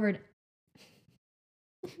have it covered.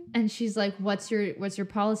 And she's like, what's your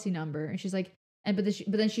policy number? And she's like, but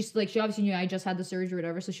then she's like, she obviously knew I just had the surgery or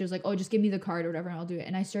whatever. So she was like, oh, just give me the card or whatever, and I'll do it.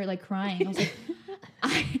 And I started like crying. I was like,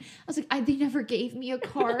 I was like, they never gave me a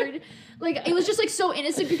card. Like, it was just like so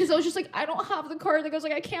innocent because I was just like, I don't have the card. Like, I was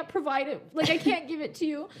like, I can't provide it. Like, I can't give it to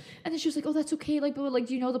you. And then she was like, oh, that's okay. Like, but like,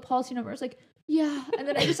 do you know the policy number? I was like, yeah. And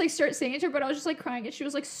then I just like start saying it to her, but I was just like crying. And she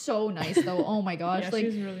was like so nice though. Oh my gosh. Yeah, like, she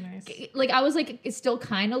was really nice. Like, I was like, it's still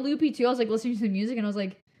kind of loopy too. I was like listening to the music and I was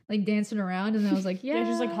like dancing around, and then I was like, Yeah,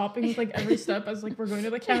 she's like hopping with like every step as like we're going to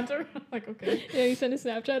the counter. I'm like, okay. Yeah, you sent a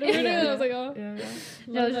Snapchat over it, and I was like, oh.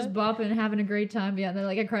 Yeah. I was just bopping, having a great time. Yeah, and then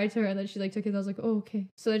like I cried to her, and then she like took it. And I was like, oh, okay.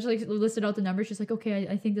 So I just like listed out the numbers. She's like, okay,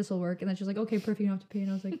 I think this will work. And then she's like, okay, perfect, you don't have to pay. And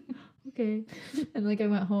I was like, okay. And like I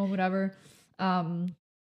went home, whatever.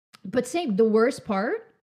 But same, the worst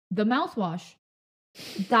part, the mouthwash.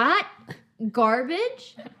 That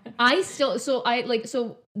garbage.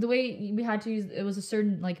 So the way we had to use it was a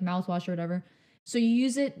certain like mouthwash or whatever. So you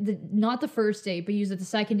use it not the first day, but you use it the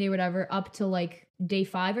second day, whatever, up to like day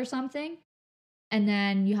 5 or something. And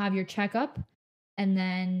then you have your checkup, and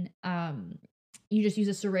then you just use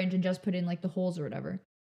a syringe and just put in like the holes or whatever.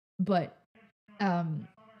 But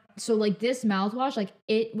so like this mouthwash, like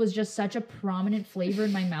it was just such a prominent flavor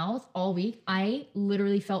in my mouth all week. I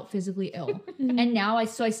literally felt physically ill. And now I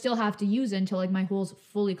still have to use it until like my holes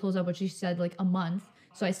fully close up, which she said like a month.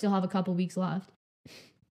 So I still have a couple weeks left.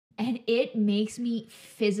 And it makes me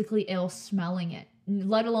physically ill smelling it,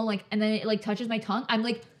 let alone like, and then it like touches my tongue. I'm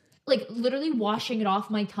like literally washing it off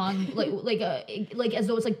my tongue, like as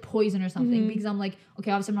though it's like poison or something, because I'm like,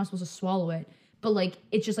 okay, obviously I'm not supposed to swallow it, but like,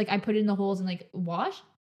 it's just like, I put it in the holes and like wash.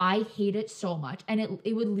 I hate it so much. And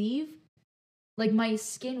it would leave, like my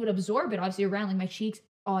skin would absorb it obviously around like my cheeks.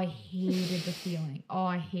 Oh, I hated the feeling. Oh,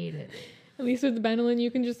 I hate it. At least with Benylin, you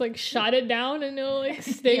can just like shut it down and it'll like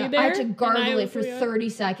stay there. I had to gargle it for 30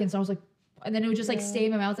 seconds. I was like, and then it would just like stay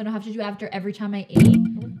in my mouth, and I have to do after every time I ate.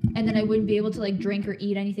 And then I wouldn't be able to like drink or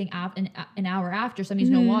eat anything an hour after. So that means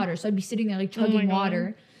no water. So I'd be sitting there like chugging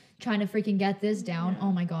water, trying to freaking get this down.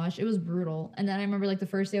 Oh my gosh, it was brutal. And then I remember like the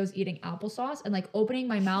first day I was eating applesauce, and like opening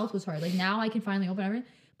my mouth was hard. Like now I can finally open everything.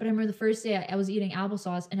 But I remember the first day I was eating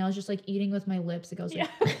applesauce, and I was just like eating with my lips. Like I was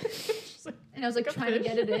like, and I was like trying to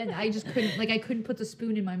get it in. I just couldn't, like I couldn't put the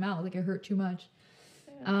spoon in my mouth. Like it hurt too much.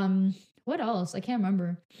 What else? I can't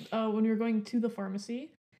remember. When we were going to the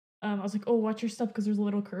pharmacy, I was like, oh, watch your stuff because there's a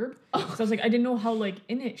little curb. So I was like, I didn't know how like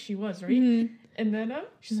in it she was, right? And then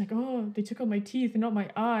she's like, oh, they took out my teeth and not my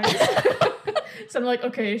eyes. So I'm like,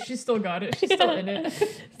 okay, she's still got it. She's still in it.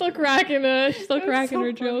 Still cracking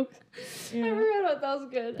her jokes. Yeah. I forgot that was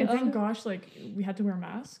good. And thank gosh, like we had to wear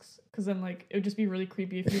masks, because then like it would just be really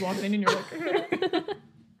creepy if you walked in and you're like,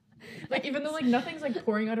 like even though like nothing's like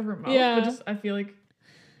pouring out of her mouth, but just I feel like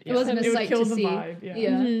it wasn't a sight to see.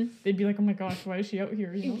 Vibe. They'd be like, oh my gosh, why is she out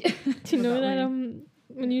here? You know? Do you know that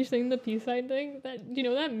when you sing the peace sign thing, that do you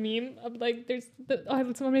know that meme of like there's I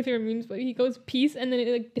have some of my favorite memes, but he goes peace and then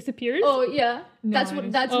it like disappears. Oh yeah, no, that's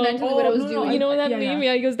mentally what I was doing. You know that meme?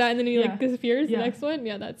 Yeah, he goes that and then he like disappears. Yeah. The next one,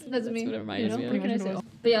 yeah, that's me. What it reminds me of.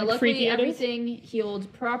 But yeah, luckily everything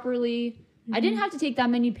healed properly. I didn't have to take that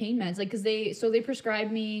many pain meds, like because they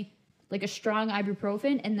prescribed me like a strong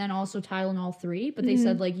ibuprofen and then also Tylenol 3, but they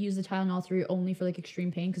said like use the Tylenol 3 only for like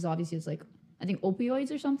extreme pain, because obviously it's like I think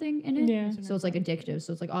opioids or something in it. Yeah. So it's like addictive.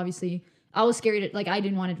 So it's like obviously I was scared like I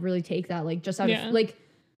didn't want to really take that, like just out of like,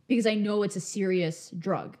 because I know it's a serious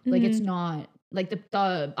drug. Like it's not like the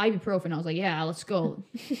ibuprofen. I was like, yeah, let's go.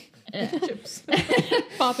 Chips.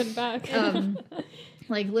 Popping back.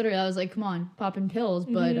 Like literally I was like, come on, popping pills.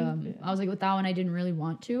 But I was like, with that one I didn't really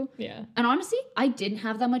want to. Yeah. And honestly, I didn't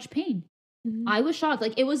have that much pain. I was shocked.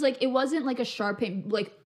 Like it wasn't like a sharp pain,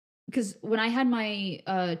 like, because when I had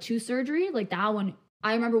my tooth surgery, like that one,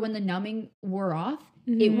 I remember when the numbing wore off,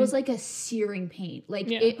 it was like a searing pain. Like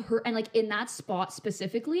it hurt, and like in that spot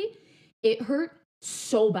specifically, it hurt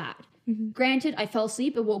so bad. Granted, I fell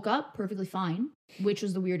asleep and woke up perfectly fine, which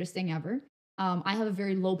was the weirdest thing ever. I have a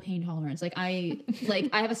very low pain tolerance. Like I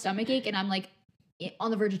have a stomach ache and I'm like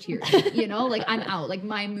on the verge of tears, you know, like I'm out, like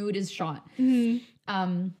my mood is shot.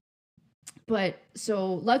 But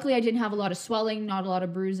so luckily I didn't have a lot of swelling, not a lot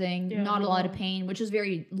of bruising, not a lot of pain, which is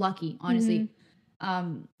very lucky, honestly.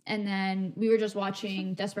 And then we were just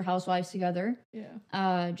watching Desperate Housewives together.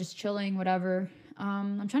 Yeah. Just chilling, whatever.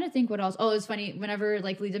 I'm trying to think what else. Oh, it was funny. Whenever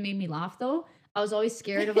like Lisa made me laugh though, I was always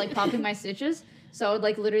scared of like popping my stitches. So I would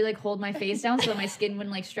like literally like hold my face down so my skin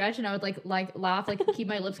wouldn't like stretch, and I would like laugh, like keep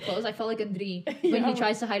my lips closed. I felt like Andri when he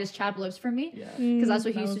tries to hide his chapped lips from me. Because that's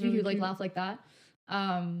what he used to do. He would like laugh like that.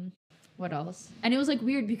 What else? And it was like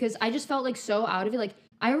weird because I just felt like so out of it. Like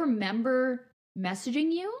I remember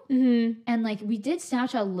messaging you and like we did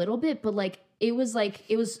Snapchat a little bit, but like it was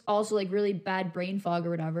also like really bad brain fog or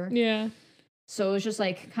whatever. Yeah. So it was just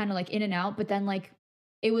like kind of like in and out. But then like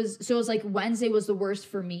it was like Wednesday was the worst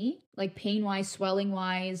for me, like pain wise, swelling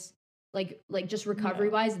wise, like just recovery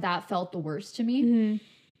wise. That felt the worst to me. Mm-hmm.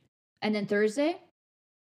 And then Thursday,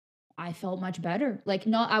 I felt much better. Like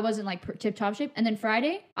I wasn't like tip top shape. And then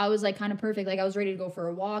Friday, I was like kind of perfect. Like I was ready to go for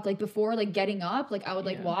a walk. Like before, like getting up, like I would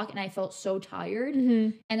like walk, and I felt so tired.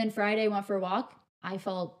 Mm-hmm. And then Friday, I went for a walk. I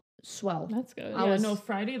felt swell. That's good. Yeah, no,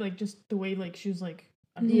 Friday, like just the way like she was like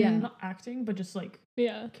not acting, but just like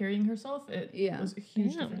carrying herself, it was a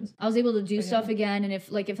huge difference. I was able to do stuff again, and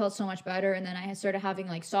if like it felt so much better. And then I started having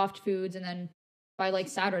like soft foods, and then by like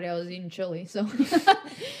Saturday I was eating chili. So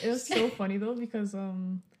it was so funny though, because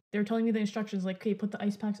they were telling me the instructions like, okay, put the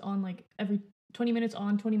ice packs on like every 20 minutes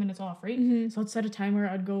on, 20 minutes off, right? Mm-hmm. So I'd set a timer,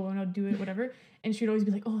 I'd go and I'd do it, whatever, and she'd always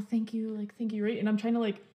be like, oh, thank you, right? And I'm trying to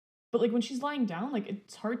like, but like when she's lying down, like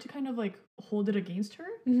it's hard to kind of like hold it against her.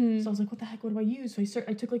 Mm-hmm. So I was like, what the heck, what do I use? So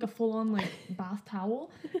I took like a full on like bath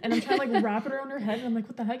towel, and I'm trying to like wrap it around her head, and I'm like,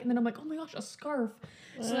 what the heck? And then I'm like, oh my gosh, a scarf.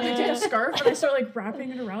 So then I take a scarf and I start like wrapping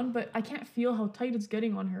it around, but I can't feel how tight it's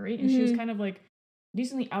getting on her, right? And she was kind of like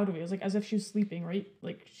decently out of it. It was like as if she was sleeping, right?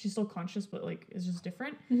 Like she's still conscious, but like it's just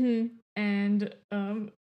different. Mm-hmm. And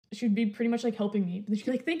she'd be pretty much like helping me, but then she'd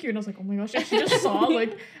be like, thank you. And I was like, oh my gosh, she just saw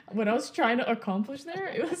like what I was trying to accomplish there.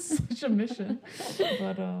 It was such a mission.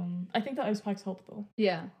 But I think the ice packs helped though.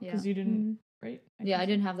 Yeah. Because you didn't, right? I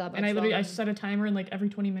didn't have that much. And I set a timer, and like every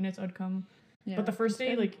 20 minutes I'd come. Yeah. But the first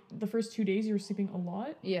day, like the first 2 days, you were sleeping a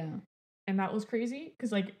lot. Yeah. And that was crazy,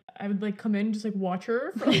 because like I would like come in and just like watch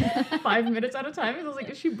her for like 5 minutes at a time, and I was like,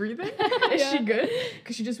 is she breathing? Is she good?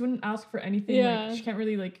 Because she just wouldn't ask for anything. Yeah. Like she can't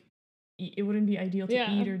really like eat. It wouldn't be ideal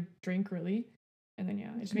to eat or drink really. And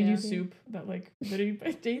then I just made you soup that like literally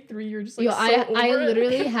by day 3 you're just like I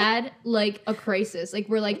literally had like a crisis. Like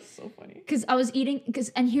we're like, so funny, because I was eating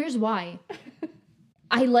and here's why.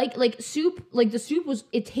 I like soup. Like the soup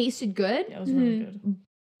it tasted good. Yeah, it was really good.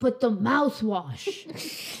 But the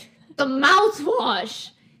mouthwash. The mouthwash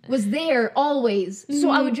was there always. So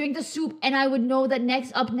I would drink the soup, and I would know that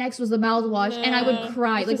next was the mouthwash, and I would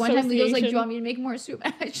cry. Like one time Leo was like, do you want me to make more soup?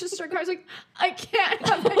 And I just started crying. I was like, I can't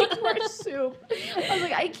have any more soup. I was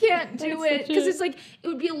like, I can't do it, because it's like it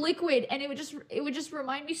would be a liquid, and it would just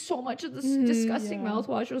remind me so much of this disgusting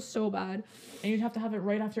mouthwash. It was so bad. And you'd have to have it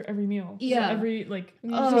right after every meal. Yeah. So every like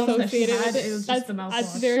that she had, it was just the mouthwash.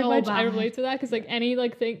 That's very so much bad. I relate to that, because like any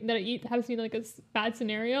like thing that I eat happens to be like a bad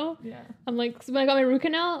scenario. Yeah. I'm like, so when I got my root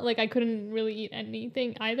canal, like I couldn't really eat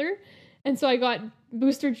anything either, and so I got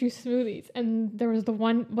booster juice smoothies, and there was the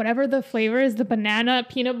one, whatever the flavor is, the banana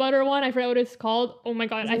peanut butter one. I forgot what it's called. Oh my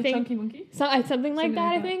god, I think Chunky Monkey? something like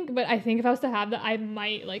that. I think, but I think if I was to have that, I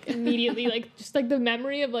might like immediately like just like the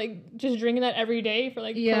memory of like just drinking that every day for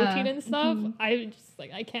like protein and stuff. I just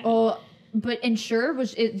like I can't. Oh, but Ensure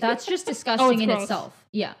that's just disgusting in gross. itself.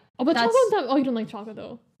 Yeah. Oh, but chocolate's not. Oh, you don't like chocolate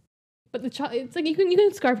though. But it's like you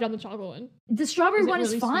can scarf down the chocolate one. The strawberry one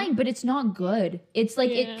really is fine, sweet? but it's not good. It's like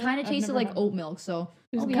it Yeah. kind of I've tasted never like had oat milk. So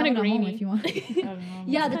It's we kind have of it at home grainy. if you want. I don't know.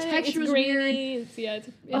 Yeah, the It's texture was grainy. weird. It's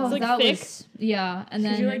Oh, like that thick. was and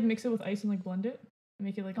then Did you like mix it with ice and like blend it and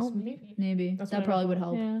make it like a smoothie? maybe That's that what I probably thought. would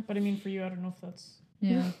help. Yeah. But I mean, for you, I don't know if that's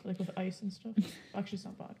Yeah. like with ice and stuff. Actually, it's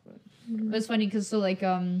not bad, but But it's funny because I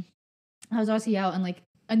was obviously out, and like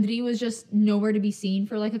Andri was just nowhere to be seen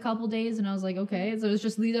for like a couple days, and I was like, okay. So it was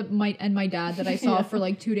just Lita and my dad that I saw for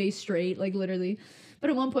like 2 days straight, like literally.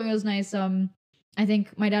 But at one point it was nice. I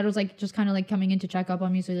think my dad was like just kind of like coming in to check up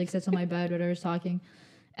on me, so he like sits on my bed when I was talking,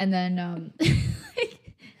 and then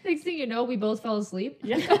next thing you know, we both fell asleep.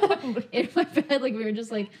 yeah. In my bed, like we were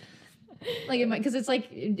just like in my, because it's like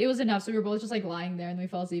it was enough, so we were both just like lying there, and we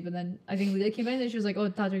fell asleep. And then I think Lita came in, and she was like, "Oh,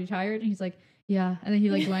 Todd's already tired," and he's like, "Yeah," and then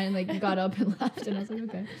he like went and like got up and left, and I was like,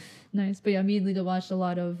 "Okay, nice." But yeah, me and Lita watched a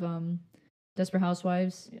lot of Desperate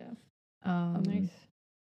Housewives. Yeah. Nice.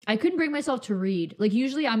 I couldn't bring myself to read. Like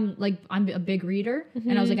usually I'm a big reader,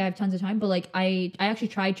 and I was like, I have tons of time, but like I actually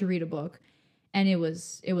tried to read a book, and it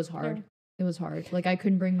was hard. Yeah. It was hard. Like I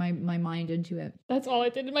couldn't bring my mind into it. That's all I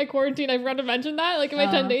did in my quarantine. I forgot to mention that. Like in my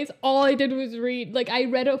 10 days, all I did was read. Like I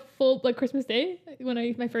read a full, like Christmas Day,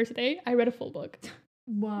 my first day, I read a full book.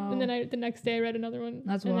 Wow. And then the next day I read another one.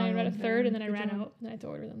 That's and then I read a wild. third, and then I Good ran job. out and I had to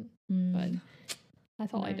order them. Mm, But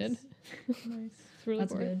that's all I did. Nice. It's really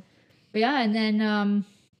that's boring. good. But yeah, and then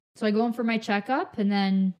so I go in for my checkup, and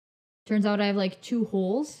then turns out I have like 2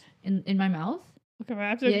 holes in my mouth. Okay,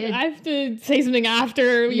 I Yeah. have to say something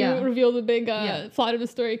after Yeah. you reveal the big Yeah. plot of the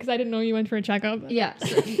story, because I didn't know you went for a checkup. Yeah.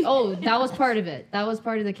 So, that was part of it. That was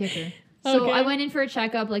part of the kicker. So Okay. I went in for a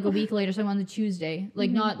checkup like a week later. So I'm on the Tuesday,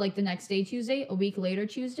 like not like the next day Tuesday, a week later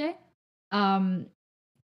Tuesday. So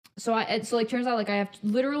like turns out like I have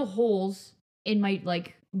literal holes in my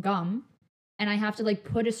like gum, and I have to like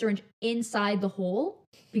put a syringe inside the hole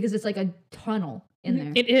because it's like a tunnel in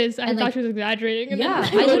there. It is. I And, thought like, she was exaggerating. And yeah,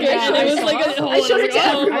 then I looked literally- at it, it was I like saw a it. I hole showed in it her to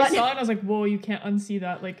gum. everyone. I saw it and I was like, whoa, you can't unsee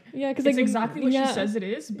that. Like, Yeah, because it's like exactly what yeah. she says it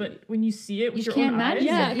is, but when you see it with You your own can't imagine eyes, it.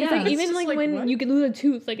 Yeah, because Yeah. like it's even just like like, when what? you can lose a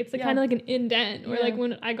tooth, like it's like Yeah. kind of like an indent, or like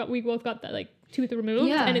Yeah. when we both got that like tooth removed,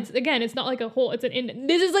 Yeah. and it's again, it's not like a hole, it's an indent.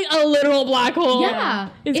 This is like a literal black hole. Yeah,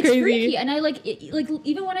 It's it's crazy. freaky. And I like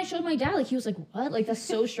even when I showed my dad, like he was like, "What? Like that's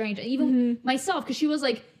so strange." And even myself, because she was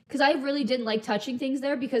like, because I really didn't like touching things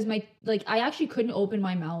there because my like I actually couldn't open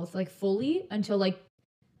my mouth like fully until like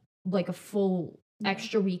a full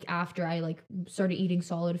extra week after I like started eating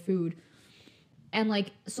solid food. And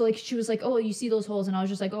like so like she was like, "Oh, you see those holes?" And I was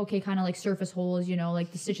just like, "Okay, kind of like surface holes, you know,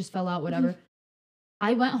 like the stitches fell out, whatever."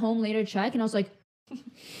 I went home later to check and I was like,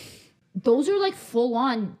 those are like full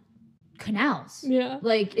on canals. Yeah.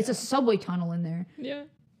 Like it's a subway tunnel in there. Yeah.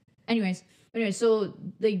 Anyways, so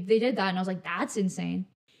they did that and I was like, that's insane.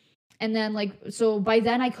 And then like so by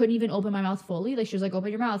then I couldn't even open my mouth fully. Like she was like, open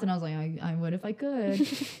your mouth, and I was like, I would if I could.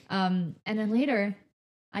 And then later,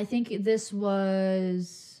 I think this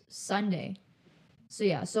was Sunday. So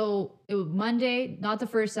yeah, so it was Monday, not the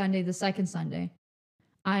first Sunday, the second Sunday.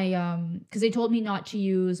 I because they told me not to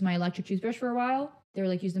use my electric toothbrush for a while. They were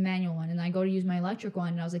like, use the manual one, and I go to use my electric one,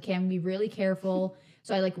 and I was like, okay, I'm gonna be really careful.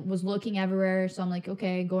 So I like was looking everywhere. So I'm like,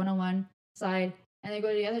 okay, going on one side, and then go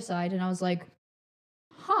to the other side, and I was like,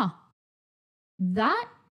 huh, that.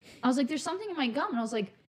 I was like, there's something in my gum, and I was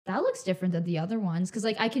like, that looks different than the other ones, because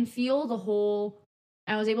like I can feel the whole.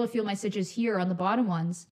 I was able to feel my stitches here on the bottom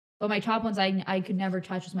ones, but my top ones I could never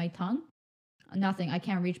touch with my tongue. Nothing. I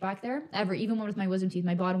can't reach back there ever. Even with my wisdom teeth,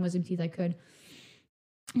 my bottom wisdom teeth, I could.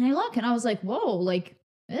 And I look and I was like, whoa, like,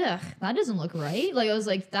 ugh, that doesn't look right. Like I was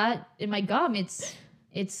like, that in my gum, it's.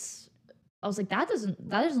 I was like, that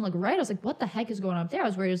doesn't look right. I was like, what the heck is going on up there? I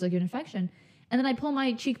was worried it was like an infection. And then I pull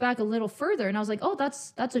my cheek back a little further, and I was like, oh,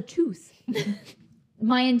 that's a tooth.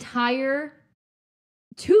 My entire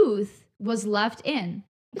tooth was left in.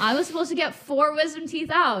 I was supposed to get 4 wisdom teeth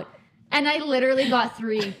out, and I literally got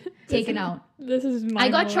 3 taken out. This is I got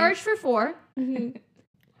mind-blowing. charged for 4. Mhm.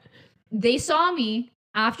 They saw me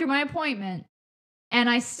after my appointment, and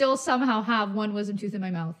I still somehow have 1 wisdom tooth in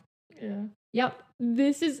my mouth. Yeah. Yep.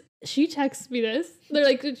 This is she texts me this. They're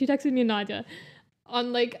like she texted me and Nadia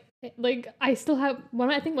on like I still have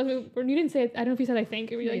one. I think when you didn't say it. I don't know if you said I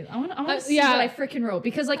think. Or you like, I want to see yeah. what I freaking wrote,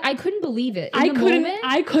 because like I couldn't believe it. In the moment,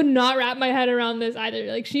 I could not wrap my head around this either.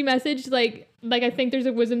 Like she messaged like I think there's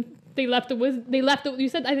a wisdom. They left the you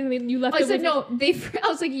said I think you left. I the said wisdom. no. I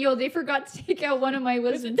was like, yo, they forgot to take out one of my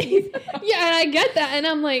wisdom teeth. Yeah, and I get that, and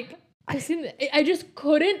I'm like, I just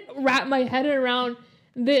couldn't wrap my head around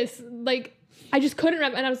this. Like, I just couldn't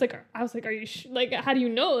wrap, and I was like, are you like, how do you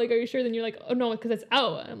know? Like, are you sure? Then you're like, oh no, because it's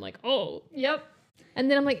out. And I'm like, oh, Yep. and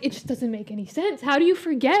then I'm like, it just doesn't make any sense. How do you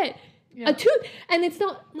forget a tooth? And it's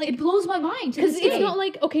not like It blows my mind because it's not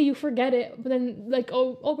like, okay, you forget it, but then like,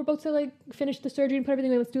 oh, we're about to like finish the surgery and put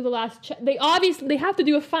everything away. Let's do the last check. They have to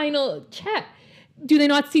do a final check. Do they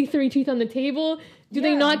not see 3 teeth on the table? Do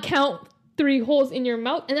they Yeah. not count 3 holes in your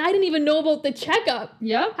mouth? And I didn't even know about the checkup.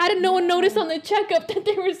 Yep. How did no one notice on the checkup that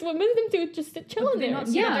there was a wisdom tooth just chilling Did they there? not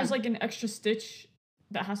see Yeah. that there's like an extra stitch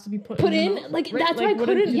that has to be put Put the in, mouth? like, Right? that's why I what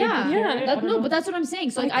couldn't- did they Yeah. compare Yeah. it? I That, don't no, know. but that's what I'm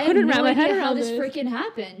saying. So like, I I couldn't have no wrap my head idea how around this this. freaking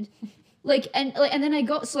happened. And then I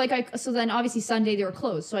go, so then obviously Sunday they were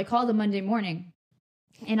closed. So I called them Monday morning,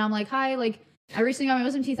 and I'm like, hi, like I recently got my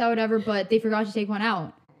wisdom teeth out, whatever, but they forgot to take one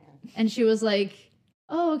out. And she was like,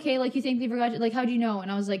 oh, okay, like you think they forgot to, like, how do you know?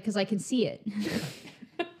 And I was like, because I can see it.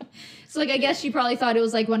 So like I guess she probably thought it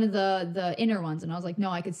was like one of the inner ones, and I was like, no,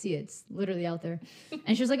 I could see it. It's literally out there.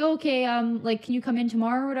 And she was like, oh, okay, like can you come in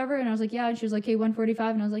tomorrow or whatever? And I was like, yeah. And she was like, okay, 1:45,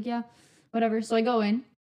 and I was like, yeah, whatever. So I go in,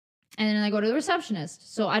 and then I go to the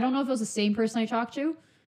receptionist. So I don't know if it was the same person I talked to.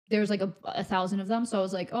 There was like a 1,000 of them. So I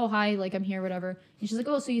was like, oh, hi, like I'm here, whatever. And she's like,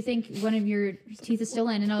 oh, so you think one of your teeth is still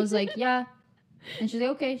in? And I was like, yeah. And she's like,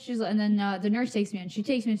 okay. She's like, and then the nurse takes me in. She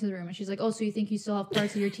takes me into the room, and she's like, oh, so you think you still have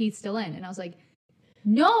parts of your teeth still in? And I was like,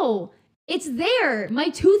 no, it's there. My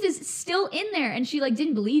tooth is still in there. And she like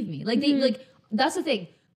didn't believe me. Like they like that's the thing.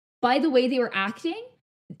 By the way they were acting,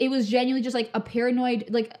 it was genuinely just like a paranoid.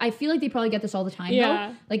 Like I feel like they probably get this all the time. Yeah.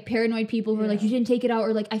 Though. Like paranoid people who are like, you didn't take it out,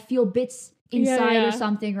 or like I feel bits inside or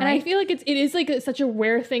something, right? And I feel like it is like such a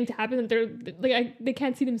rare thing to happen that they're like they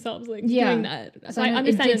can't see themselves like doing that. So I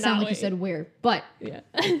understand it it did sound that like way. you said where, but Yeah.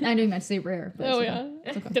 I know you meant to say rare. But Oh it's yeah. okay.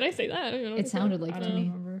 It's okay. Did I say that? I don't even know. It sounded like I to don't me.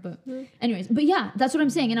 remember. But anyways, but yeah, that's what I'm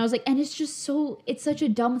saying. And I was like, and it's just so, it's such a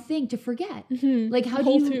dumb thing to forget. Like how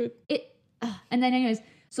Whole do you tooth. it? And then anyways,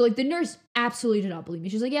 So like the nurse absolutely did not believe me.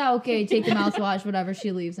 She's like, yeah, okay, take the mouthwash, whatever.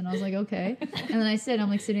 She leaves. And I was like, okay. And then I'm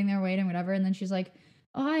like sitting there waiting, whatever. And then she's like,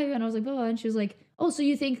 oh, hi. And I was like, blah, blah. And she was like, oh, so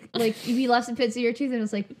you think like we left some bits of your tooth? And I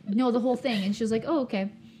was like, no, the whole thing. And she was like, oh, okay.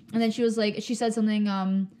 And then she was like, she said something,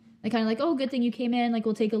 like kind of like, oh, good thing you came in. Like,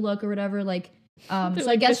 we'll take a look or whatever. Like, so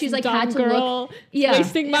I guess she's like had to look. Yeah.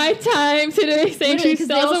 Wasting my time today saying she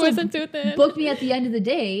still has a wisdom tooth in. Booked me at the end of the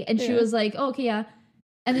day. And she was like, oh, okay, yeah.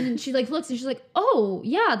 And then she like looks and she's like, oh,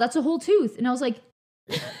 yeah, that's a whole tooth. And I was like,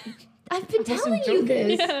 I've been telling you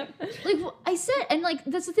this. Yeah. Like I said, and like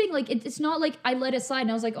that's the thing. Like it's not like I let it slide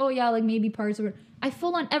and I was like, oh yeah, like maybe parts of it. I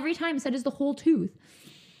full on every time said it's the whole tooth.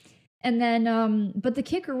 And then, but the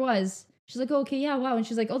kicker was, she's like, oh, okay, yeah, wow. And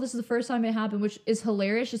she's like, oh, this is the first time it happened, which is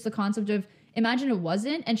hilarious. Just the concept of imagine it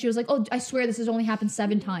wasn't. And she was like, oh, I swear this has only happened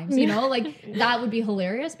 7 times. You know, like that would be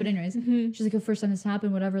hilarious. But anyways, she's like, the first time this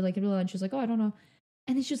happened, whatever. Like, and she's like, oh, I don't know.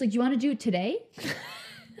 And then she was like, you want to do it today?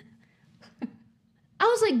 I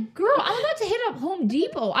was like, girl, I'm about to hit up Home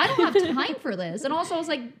Depot. I don't have time for this. And also I was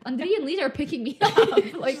like, Andrea and Lisa are picking me up.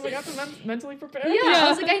 Like, I have to mentally prepare. Yeah, I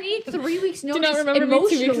was like, I need 3 weeks notice. Do you not remember me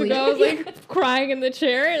 2 weeks ago? I was like crying in the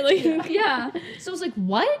chair. Like, yeah. So I was like,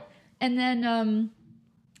 what? And then, and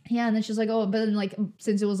then she's like, oh, but then like,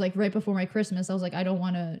 since it was like right before my Christmas, I was like, I don't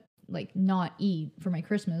want to like not eat for my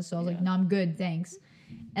Christmas. So I was like, no, I'm good. Thanks.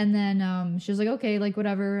 And then, she was like, okay, like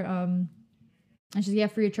whatever. And she's like, yeah,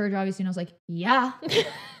 free of charge, obviously. And I was like, yeah.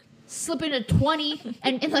 Slip in a 20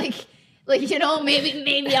 and like, you know,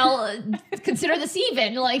 maybe I'll consider this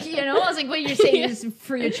even. Like, you know, I was like, what you're saying is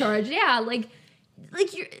free of charge. Yeah, like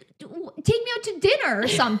you're take me out to dinner or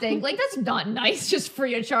something. Like, that's not nice, just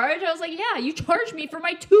free of charge. I was like, yeah, you charged me for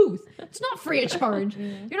my tooth. It's not free of charge.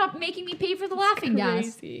 You're not making me pay for the laughing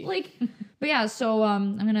gas. Like, but yeah, so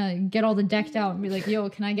I'm gonna get all the decked out and be like, yo,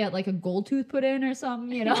 can I get like a gold tooth put in or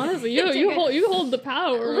something? You know, honestly, you hold the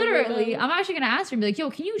power. Literally, I'm actually gonna ask her and be like,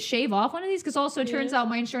 yo, can you shave off one of these? Because also it turns out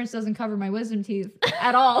my insurance doesn't cover my wisdom teeth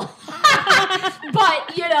at all.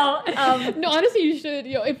 But you know, no, honestly, you should.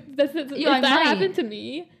 Yo, if that happened to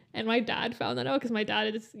me. And my dad found that out because my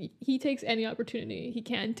dad he takes any opportunity he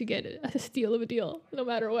can to get a steal of a deal, no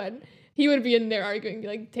matter what. He would be in there arguing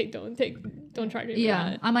like, don't charge me.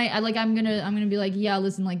 Yeah, I'm gonna be like, yeah,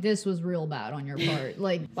 listen, like this was real bad on your part.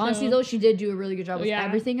 Like honestly though, she did do a really good job with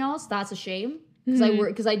everything else. That's a shame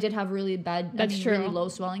because I did have really bad, really low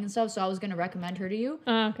swelling and stuff. So I was gonna recommend her to you.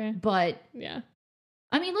 Okay. But yeah.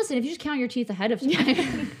 I mean, listen, if you just count your teeth ahead of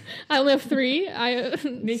time. I only have 3.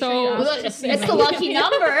 It's the lucky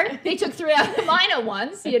number. They took 3 out of mine at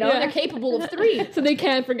once, you know, they're capable of 3. So they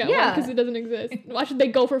can't forget one because it doesn't exist. Why should they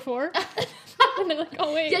go for 4? And they're like,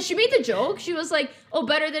 oh, wait. Yeah, she made the joke. She was like, oh,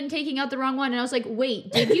 better than taking out the wrong one. And I was like,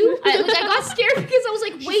 wait, did you? I got scared because I was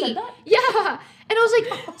like, wait. Yeah. And I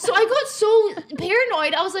was like, so I got so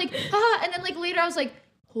paranoid. I was like, and then like later I was like,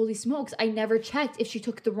 holy smokes, I never checked if she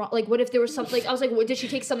took the wrong, like, what if there was something, like, I was like, what, did she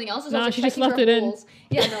take something else? No, she just left it in.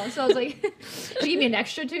 Yeah, no, so I was like, she gave me an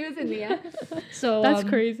extra tooth in the end. So, that's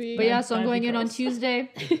crazy. But yeah, so I'm going in on Tuesday.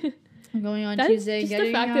 I'm going on Tuesday. Just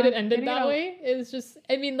the fact that it ended that way is just,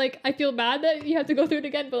 I mean, like, I feel bad that you have to go through it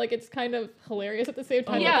again, but like, it's kind of hilarious at the same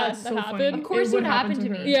time that happened. Of course it would happen to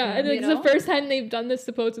me. Yeah, and it's the first time they've done this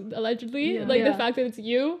allegedly. Like, the fact that it's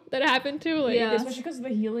you that it happened to. Like, especially because of the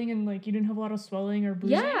healing and like, you didn't have a lot of swelling or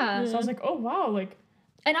bruising. Yeah. So I was like, oh wow, like.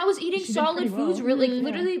 And I was eating solid foods, really, like,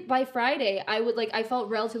 literally by Friday, I felt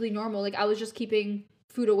relatively normal. Like, I was just keeping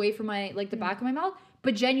food away from my, like, the back of my mouth.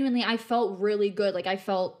 But genuinely, I felt really good. Like, I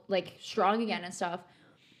felt, like, strong again and stuff.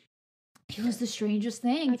 It was the strangest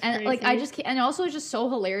thing. That's and, crazy. like, I just can't. And also, it's just so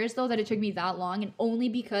hilarious, though, that it took me that long. And only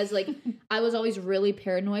because, like, I was always really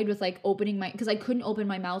paranoid with, like, opening my... Because I couldn't open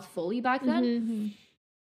my mouth fully back then. Mm-hmm.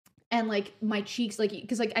 And, like, my cheeks, like...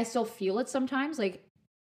 Because, like, I still feel it sometimes. Like,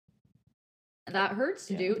 that hurts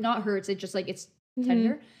to do. Not hurts. It just, like, it's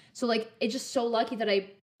tender. So, like, it's just so lucky that I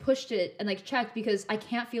pushed it and, like, checked. Because I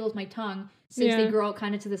can't feel with my tongue. Since they grow out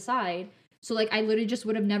kind of to the side. So, like, I literally just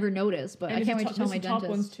would have never noticed. But I can't wait to tell my dentist. Top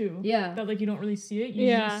ones, too. Yeah. That, like, you don't really see it. You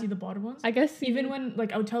just see the bottom ones. I guess. Even when,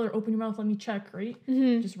 like, I would tell her, open your mouth, let me check, right?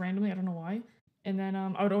 Just randomly. I don't know why. And then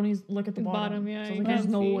I would only look at the bottom. Yeah. So, I was like, there's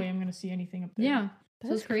no way I'm going to see anything up there. Yeah.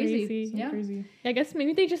 That's crazy. So crazy. I guess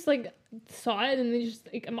maybe they just, like, saw it and they just,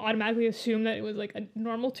 like, automatically assumed that it was, like, a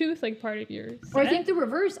normal tooth, like, part of your set. Or I think the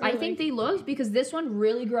reverse. I think they looked because this one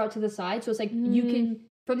really grew out to the side. So, it's like, you can...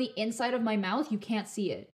 From the inside of my mouth, you can't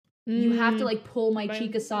see it. You have to, like, pull my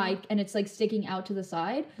cheek aside, and it's, like, sticking out to the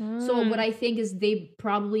side. So what I think is they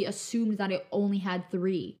probably assumed that it only had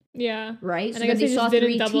 3. Yeah. Right? And so I guess they saw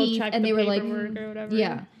 3 teeth, and they were like, or whatever.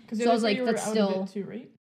 yeah. So I was like, that's still... Too, right?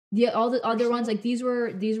 all the other ones, like these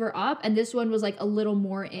were up, and this one was like a little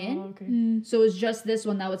more in. Oh, okay. So it's just this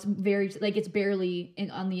one that was very like it's barely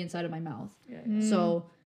on the inside of my mouth. Yeah. So.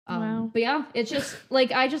 Wow. But yeah, it's just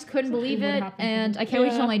like I just couldn't believe what it, happened to and me. I can't wait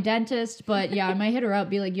to Yeah. tell my dentist. But yeah, I might hit her up,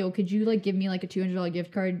 be like, "Yo, could you like give me like a $200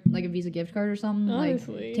 gift card, like a Visa gift card or something?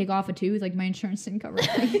 Honestly. Like take off a tooth, like my insurance didn't cover it,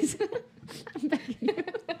 please." I'm begging you.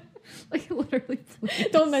 Like literally, please.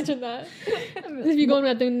 Don't mention that. If you go in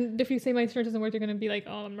with that, then if you say my insurance doesn't work, they're gonna be like,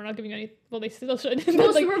 "Oh, we're not giving you any." Well, they still should. Well, But,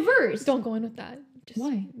 it's like, the reverse. don't go in with that. Just,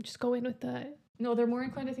 Why? Just go in with that. No, they're more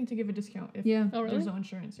inclined, I think, to give a discount if Yeah. Oh, really? there's no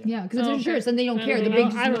insurance. Yeah. Yeah, because it's Oh, okay. insurance, and they don't I care. don't The know.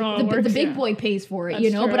 big, I don't know how it the works. big Yeah. boy pays for it, That's you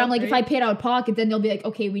know. true, But I'm like, if I right? paid out of pocket, then they'll be like,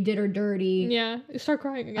 "Okay, we did her dirty." Yeah, start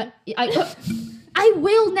crying again. I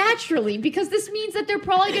will naturally, because this means that they're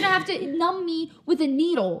probably gonna have to numb me with a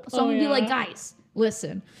needle. So Oh, I'm gonna be like, yeah. guys,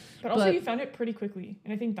 listen, But also, But- you found it pretty quickly,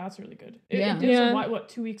 and I think that's really good. Yeah. It Yeah. what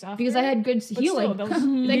 2 weeks after? because I had good But still, healing. that was,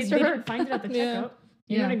 Thanks they to her. didn't find it at the Yeah. checkup.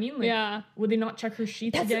 You know Yeah. what I mean? Like, Yeah. would they not check her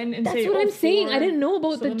sheets That's, again and that's say, what "Oh, I'm saying. I 4, didn't know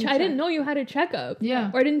about so let me I didn't check." know you had a checkup.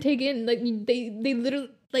 Yeah. Or I didn't take in like they literally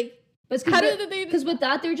like But how did they? because with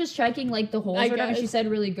that they're just checking like the holes I or whatever. She guess. said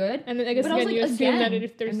really good. And then I guess But I was again like, you assume that again.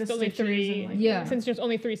 if there's And the still only stitches 3, and, like, Yeah. since there's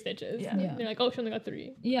only 3 stitches. Yeah. Yeah. They're like, oh, she only got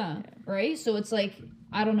 3. Yeah, right. So it's like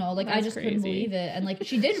I don't know. Like I That's just couldn't crazy. believe it, and like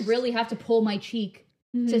she did really have to pull my cheek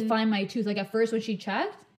to find my tooth. Like at first when she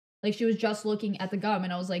checked. Like she was just looking at the gum,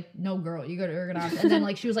 and I was like, "No, girl, you're gonna have to." And then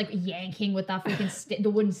like she was like yanking with that freaking the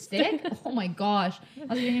wooden stick. Oh my gosh, I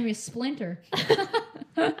was gonna give me a splinter.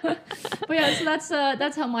 But yeah, so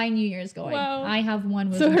that's how my New Year's going. Wow. I have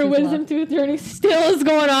one So wisdom her tooth wisdom left. tooth journey still is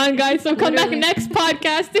going on, guys. So come Literally. back next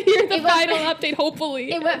podcast to hear the It went- final update,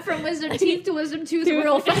 hopefully. It went from wisdom teeth to wisdom tooth Tooth.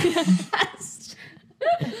 real fast.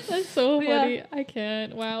 That's so Yeah. funny. I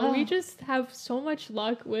can't. Wow. We Oh. just have so much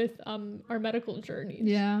luck with our medical journeys.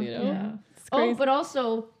 Yeah. You know? Yeah. It's crazy. Oh, but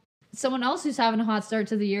also someone else who's having a hot start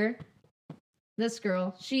to the year. This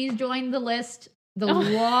girl, she's joined the list, the Oh.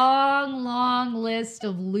 long list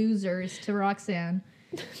of losers to Roxanne.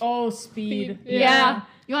 Oh, speed. Speed, Yeah.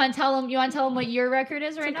 You want to tell them? You want to tell them what your record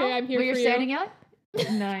is right okay, now? I'm here Where you're for you. standing at?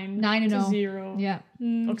 9. 9 and to 0. 0. Yeah.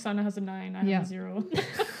 Mm, Oksana has a 9. I have Yeah. a 0.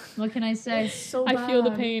 What can I say? So I feel the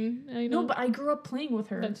bad. pain. I know. No, but I grew up playing with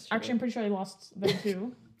her. That's true. Actually, I'm pretty sure I lost them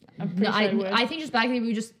too. I'm pretty No, sure I would. I think just back then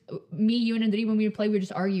we just me, you, and Andri when we would play, we would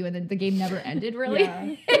just argue, and then the game never ended. Really, Yeah.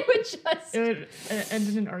 it would just. It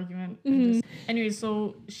ended in an argument. Mhm. Anyways,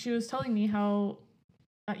 so she was telling me how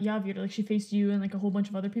at Yavir, like she faced you and like a whole bunch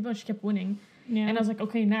of other people, and she kept winning. yeah. And I was like,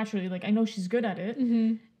 okay, naturally, like I know she's good at it.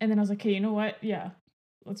 Mm-hmm. And then I was like, okay, you know what? Yeah,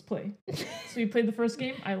 let's play. So we played the first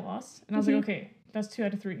game, I lost, and I was like, okay, that's 2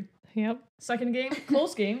 out of 3. Yep. Second game,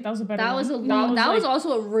 close game. That was a better. That was a one. long. That was like-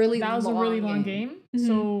 also a really. that was a really long game. Mhm.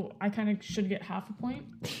 So I kind of should get half a point,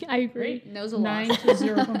 I agree. right? That was a 9 lot. to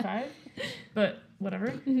 0.5, but whatever.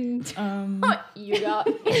 Mhm. You got.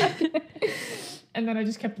 And then I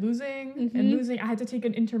just kept losing Mhm. and losing. I had to take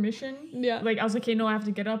an intermission. Yeah. Like I was like, okay, no, I have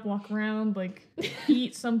to get up, walk around, like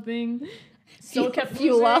eat something. Still kept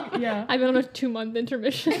Fuel losing. up. Yeah. I've been on a 2-month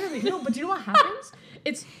intermission. Literally, no, but do you know what happens?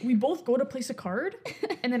 It's we both go to place a card,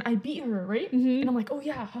 and then I beat her, right? Mhm. And I'm like, oh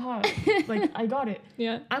yeah, haha, like I got it.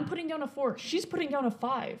 Yeah. I'm putting down a 4. She's putting down a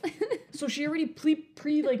 5. So she already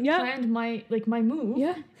pre like Yeah. planned my move.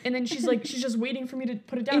 Yeah. And then she's just waiting for me to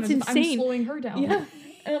put it down. It's as if I'm insane. slowing her down. Yeah.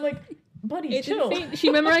 And I'm like, buddy, It's chill. insane. She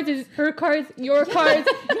memorizes her cards, your cards.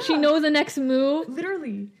 She knows the next move.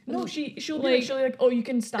 Literally. No, she'll be Like- like, she'll be like, oh, you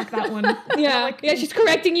can stack that one. And I'm Yeah. like, Yeah, she's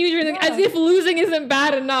correcting you during the, as Yeah. if losing isn't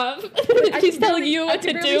bad enough. I She's can telling barely- you I what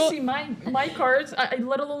can to barely do. see my cards. I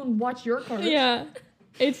let alone watch your cards. Yeah.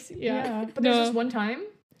 It's But there's this one time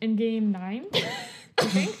in game 9, I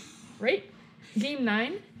think, right? Game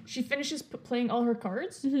 9, she finishes playing all her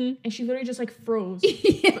cards, Mhm. and she literally just like froze.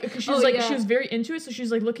 Yeah. Because she Oh, was like, yeah. she was very into it, so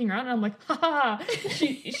she's like looking around, and I'm like, ha ha ha.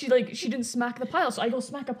 She didn't smack the pile, so I go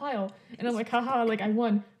smack a pile, and I'm like, haha, like I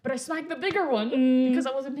won, but I smacked the bigger one because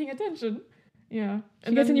I wasn't paying attention. Yeah,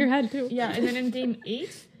 It gets in your head too. Yeah, and then in game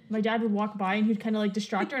 8, my dad would walk by and he'd kind of like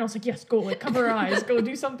distract her, and I was like, yes, go, like cover her eyes, go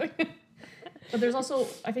do something. But there's also,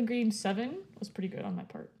 I think game 7 was pretty good on my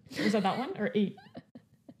part. Was that one or 8?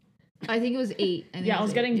 I think it was 8. Yeah, I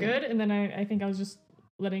was getting good, and then I think I was just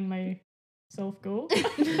letting myself go.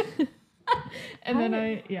 And then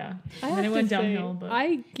I and have then it to went say, downhill. But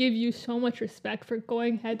I give you so much respect for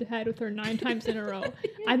going head to head with her 9 times in a row.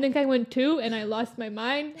 I think I went 2 and I lost my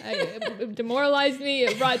mind. It demoralized me.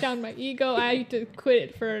 It brought down my ego. I had to quit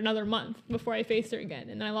it for another month before I faced her again.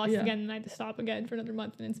 And then I lost Yeah. again and I had to stop again for another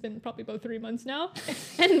month. And it's been probably about 3 months now.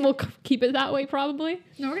 And we'll keep it that way probably.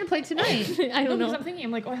 No, we're gonna play tonight. I no, don't because know. I'm thinking,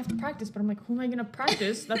 I'm like, oh, I have to practice, but I'm like, who am I gonna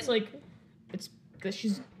practice? That's like, it's that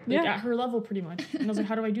she's like at her level pretty much. And I was like,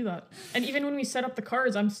 how do I do that? And even when we set up the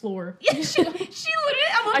cards, I'm slower. Yeah, she literally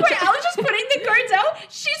at one point I was just putting the cards out.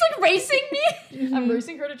 She's like racing me. I'm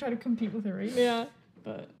racing her to try to compete with her, right? Yeah.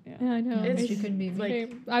 But yeah. Yeah, I know. It's She couldn't be like,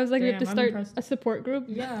 Okay, I was like, we have to damn, I'm start impressed. a support group.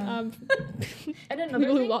 Yeah. And people another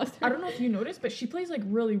who thing, lost her. I don't know if you noticed, but she plays like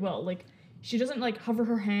really well. Like she doesn't like hover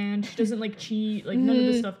her hand. She doesn't like cheat. Like none of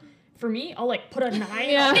this stuff. For me, I'll like put a 9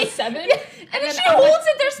 on a 7, And then then she I'm holds like-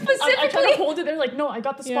 it there I specifically. try to hold it there. Like no, I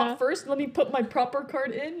got the spot Yeah. first. Let me put my proper card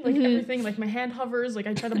in. Like everything. Like my hand hovers. Like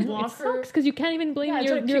I try to It block her. sucks because you can't even blame Yeah, I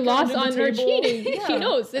try to your kick her loss under on the her table. cheating. She Yeah.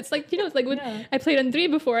 knows. It's like, like when Yeah. I played on 3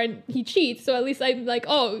 before and he cheats, so at least I'm like,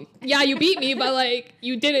 oh yeah, you beat me, but like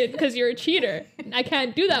you did it because you're a cheater. I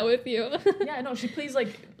can't do that with you. Yeah, no, she plays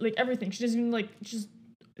like everything. She doesn't even like just.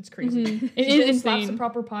 It's crazy. It She is goes, slaps the insane.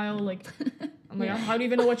 proper pile. Like I'm like, how do you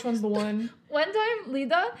even know which one's the one? One time,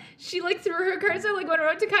 Lida, she like threw her cards out, like went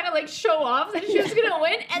around to kind of like show off that she was gonna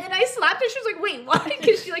win, and then I slapped her. She was like, "Wait, why?"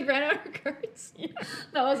 Because she like ran out of her cards.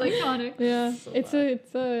 That was iconic. Yeah, So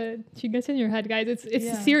it's a she gets in your head, guys. It's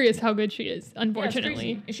Yeah. serious how good she is. Yeah, it's Unfortunately,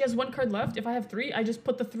 crazy. If she has 1 card left, if I have 3, I just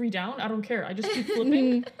put the 3 down. I don't care. I just keep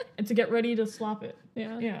flipping and to get ready to slap it.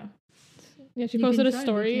 yeah. Yeah. She You posted can a try, but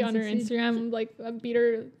story you on can't her succeed. Instagram, like beat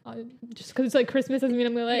her just because it's like Christmas doesn't mean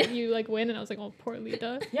I'm gonna let you like win. And I was like, oh, poor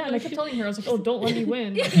Lita. Yeah, and I kept telling her, I was like, oh, don't let me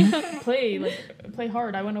win. Like, play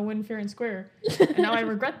hard. I want to win fair and square. And now I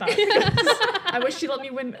regret that. I wish she let me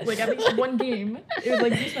win like at least 1 game. It would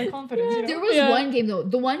like boost my confidence. You know? There was Yeah. one game though.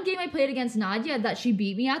 The one game I played against Nadia that she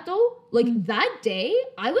beat me at though, like that day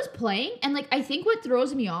I was playing and like I think what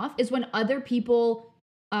throws me off is when other people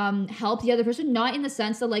help the other person, not in the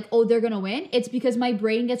sense that like, oh, they're gonna win. It's because my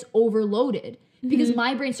brain gets overloaded. Because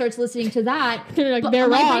my brain starts listening to that. You're like, but they're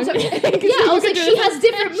my wrong. brain starts- yeah, I was like, she has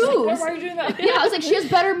different Why moves. are you doing that? Yeah, I was like, she has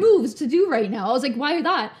better moves to do right now. I was like, why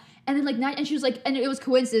that? And then like, and she was like, and it was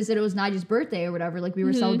coincidence that it was Nadia's birthday or whatever. Like we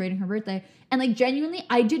were celebrating her birthday, and like genuinely,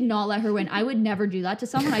 I did not let her win. I would never do that to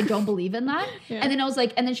someone. I don't believe in that. Yeah. And then I was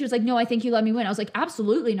like, and then she was like, no, I think you let me win. I was like,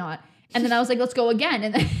 absolutely not. And then I was like, let's go again.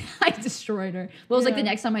 And then I destroyed her. But it was like the Yeah.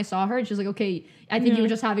 next time I saw her, and she was like, okay, I think you Yeah. were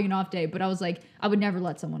just having an off day. But I was like, I would never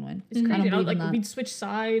let someone win. It's I crazy. don't And I would, believe in like that. we'd switch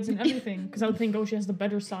sides and everything because I would think, oh, she has the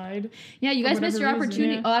better side. Yeah, you for guys missed your whatever reason,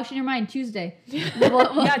 opportunity. yeah. Oh, actually, never mind. Tuesday. Yeah,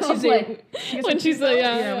 Tuesday. She gets When her she's Tuesday out.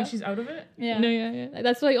 yeah, yeah, yeah. when she's out of it. Yeah. No, yeah.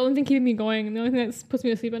 That's the only thing keeping me going. And the only thing that puts me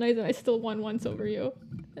to sleep at night is that I still won once over you.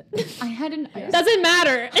 I had an. Doesn't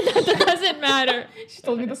matter. That doesn't matter. She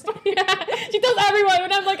told me the story. Yeah, she tells everyone,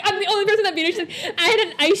 and I'm like, I'm the only person that beat her. She's like, I had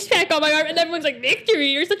an ice pack on my arm, and everyone's like, Victory,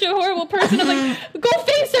 you're such a horrible person. I'm like, go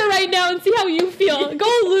face her right now and see how you feel.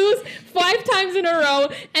 Go lose 5 times in a row,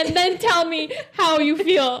 and then tell me how you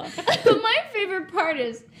feel. But my favorite part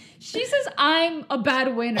is she says I'm a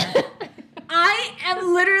bad winner. I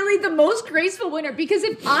am literally the most graceful winner because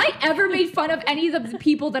if I ever made fun of any of the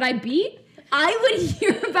people that I beat, I would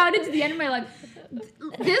hear about it to the end of my life.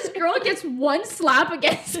 This girl gets 1 slap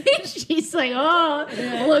against me. She's like, oh,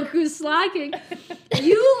 look who's slacking.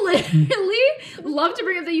 You literally love to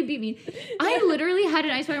bring up that you beat me. I literally had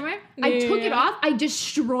an ice pack on my arm. I took it Yeah. off. I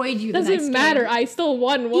destroyed you. The next Doesn't matter. game. I still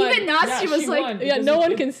won one. Even Nasty was she like, won. It yeah, no doesn't-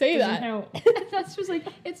 one it can say doesn't that. count. That's just like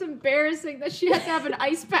it's embarrassing that she has to have an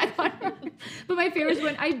ice pack on her. But my favorite is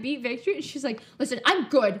when I beat Victory and she's like, "Listen, I'm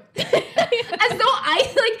good," as though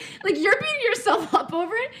I like you're beating yourself up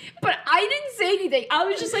over it. But I didn't say anything. I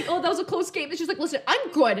was just like, "Oh, that was a close game." And she's like, "Listen,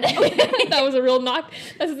 I'm good." Okay. That was a real knock.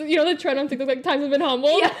 That's the trend on TikTok, like times have been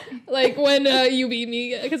humble. Yeah. Like when you beat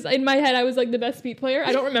me, because in my head I was like the best speed player.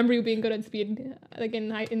 I don't remember you being good at speed, like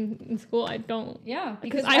in school. I don't. Yeah,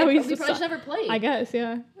 because I always we just probably suck. just never played. I guess,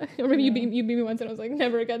 yeah. Or maybe you beat me once, and I was like,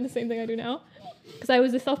 never again. The same thing I do now, because I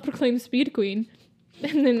was the self-proclaimed speed queen,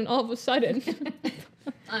 and then all of a sudden,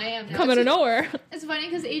 I am now. come out of nowhere. It's funny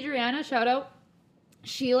because Adriana, shout out,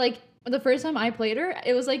 she like the first time I played her,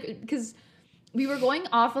 it was like because we were going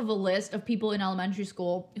off of a list of people in elementary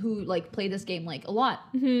school who like play this game like a lot.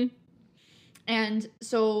 Mm-hmm. And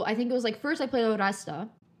so I think it was like first I played Oresta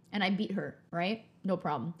and I beat her, right? No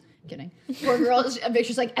problem. Kidding. Poor girl,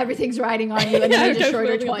 Victor's like, everything's riding on you. And then Yeah, I just destroyed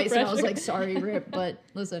her building up the twice. And I was pressure. like, sorry, Rip. But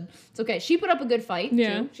listen, it's okay. She put up a good fight,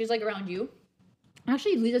 Yeah. too. She's like around you.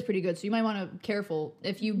 Actually, Lisa's pretty good, so you might want to be careful.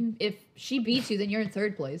 If she beats you, then you're in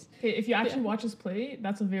 3rd place. Okay, if you actually watch us play,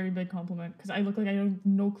 that's a very big compliment because I look like I have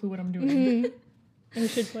no clue what I'm doing. Mm-hmm. We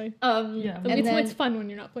should play. Yeah, And It's, then- it's fun when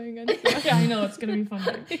you're not playing against. us. yeah, I know it's gonna be fun.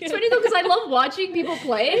 It's funny though because I love watching people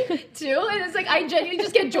play too, and it's like I genuinely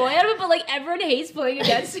just get joy out of it. But like everyone hates playing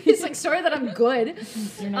against me. It's like sorry that I'm good.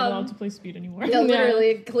 You're not allowed to play speed anymore. Yeah,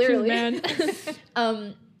 literally, She's clearly. banned.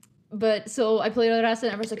 But so I played Oresta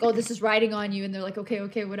and everyone's like, oh, this is riding on you, and they're like,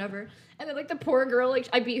 okay, whatever. And then like the poor girl, like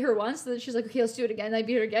I beat her once, and then she's like, okay, let's do it again. And I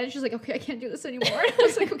beat her again, and she's like, okay, I can't do this anymore. And I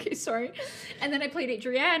was like, okay, sorry. And then I played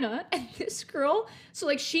Adriana, and this girl, so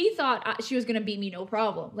like she thought she was gonna beat me, no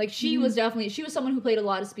problem. Like she was someone who played a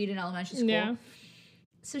lot of speed in elementary school. Yeah.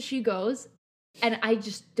 So she goes, and I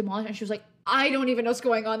just demolished her. And she was like, I don't even know what's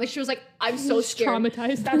going on. Like she was like, I'm so scared.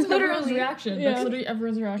 Traumatized. That's Literally. everyone's reaction. Yeah. That's literally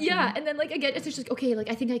everyone's reaction. Yeah, and then like again, it's just like, okay, like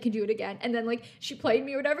I think I can do it again. And then like she played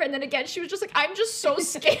me or whatever, and then again she was just like, I'm just so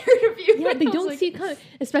scared of you. Yeah, And they I was don't like, see it coming.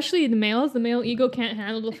 Especially the males. The male ego can't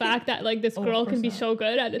handle the fact that like this Oh, of girl course can be not. so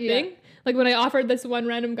good at a Yeah. thing. Like when I offered this one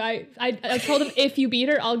random guy, I told him if you beat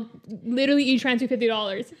her, I'll literally e-transfer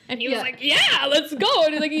 $50. And he was Yeah. like, yeah, let's go.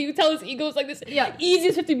 And like you tell his ego it's like this Yeah.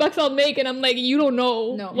 easiest $50 I'll make. And I'm like, you don't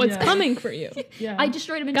know No. what's Yeah. coming for you. Yeah. I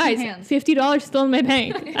destroyed him in Guys, two hands. $50 still in my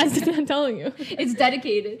bank. I'm telling you. It's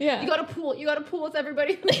dedicated. Yeah. You gotta pool with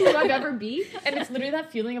everybody who I've ever beat. and it's literally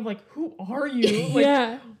that feeling of like, who are you? Like,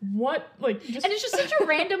 Yeah. what? Like, just. And it's just such a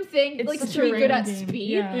random thing, It's like such to a be good random at game. speed.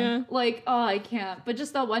 Yeah. Yeah. Like, oh, I can't. But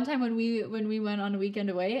just that one time when we went on a weekend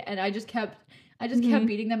away, and I just kept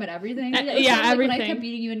beating them at everything. Yeah, It was kind of like when I everything. kept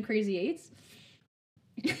beating you in Crazy Eights.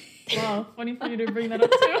 Wow, funny for you to bring that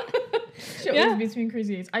up too. She always Yeah. beats me in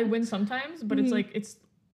Crazy Eights. I win sometimes, but it's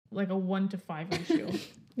like a 1 to 5 ratio.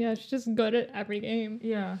 Yeah, she's just good at every game.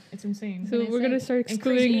 Yeah, it's insane. So What did I we're going to say? start In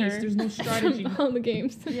excluding Crazy her Eights, there's no strategy. from all the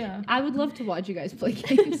games. Yeah. I would love to watch you guys play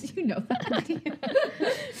games. You know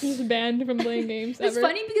that. She's banned from playing games It's ever.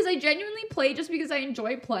 funny because I genuinely play just because I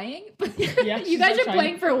enjoy playing. But Yeah, you she's guys not are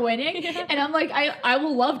playing trying. for winning, and I'm like, I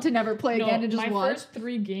will love to never play No, again and just my watch. first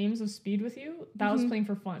 3 games of Speed with you, that was Mhm. playing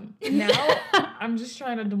for fun. Now, I'm just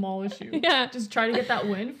trying to demolish you. Yeah. Just try to get that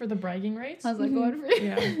win for the bragging rights. How's that going for you?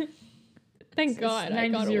 Yeah. Thank It's God. I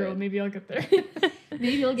got 9-0. it. Maybe I'll get there.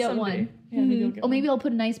 Maybe you'll get Someday. one. Yeah, maybe I'll Mhm. get Or maybe one. I'll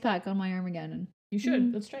put an ice pack on my arm again, and You should.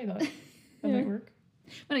 Mhm. Let's try that. That Yeah. might work.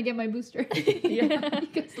 when I get my booster, Yeah. you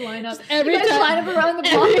guys line up. Every you guys time- line up around the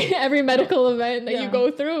block. every medical event that you Yeah.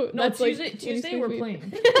 go through. No, that's like Tuesday we're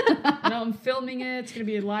playing. No, I'm filming it. It's gonna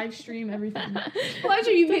be a live stream. Everything. Well,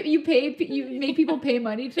 actually, you make people pay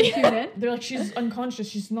money to tune in. They're like, she's unconscious.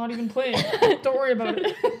 She's not even playing. Don't worry about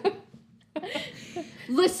it.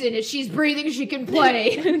 Listen, if she's breathing, she can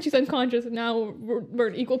play. And she's unconscious. Now we're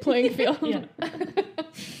an equal playing field. Yeah.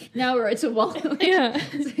 Now it's a Yeah.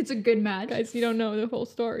 it's a good match. Guys, you don't know the whole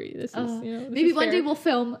story. This is, this Maybe is one fair. day we'll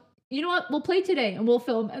film. You know what? We'll play today and we'll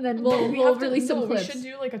film, and then we'll We we'll have to- release some no, clips. We should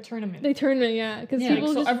do like a tournament. They tournament, yeah, because Yeah. Like,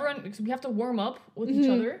 people so just everyone, we have to warm up with each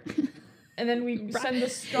Mhm. other, and then we send the do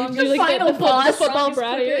strongest. like final the boss, football strongest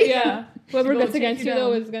bracket. player, Yeah. Whoever Go gets take against you you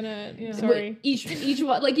though down. is gonna. Yeah. Sorry. Each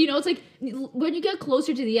one, like, you know, it's like when you get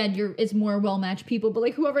closer to the end, it's more well matched people. But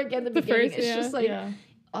like whoever again the beginning, first, it's yeah. just like, Yeah.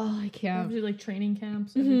 oh, I We can't. do like training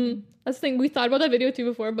camps. Mhm. Everything. That's the thing. We thought about that video too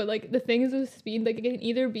before, but like the thing is with speed, like it can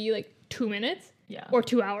either be like 2 minutes Yeah. or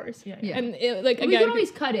 2 hours. Yeah. Yeah. And it, like But we again, can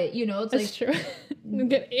always cut it, you know. It's that's like true. We'll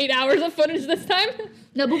get 8 hours of footage this time.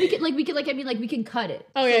 no, but we can we can cut it.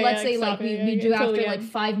 Oh, so yeah, let's yeah, say like, like stop it, we yeah, do until after the like end.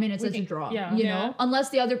 5 minutes We as a can- draw. yeah. You Yeah. know,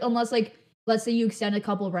 unless like let's say you extend a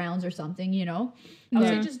couple rounds or something. You know. I would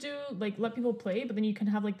Yeah. say just do like let people play, but then you can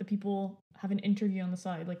have like the people have an interview on the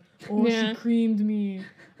side, like, oh, Yeah. she creamed me,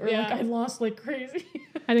 or Yeah. like I lost like crazy.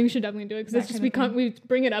 I think we should definitely do it because That it's just kind of we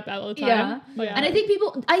bring it up all the time. Yeah. But Yeah. And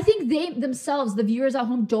I think they themselves, the viewers at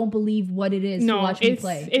home, don't believe what it is to no, watch me it's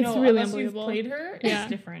play. it's No, really unless you've unbelievable. played her, Yeah. it's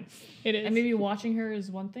different. It is. And maybe watching her is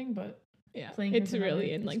one thing, but yeah, playing it's her is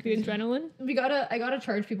really another. in It's like the crazy. adrenaline. I gotta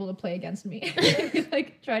charge people to play against me.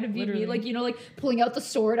 Like try to beat Literally. me. Like, you know, like pulling out the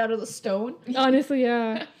sword out of the stone. Honestly,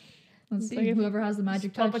 yeah. Let's see Like if- whoever has the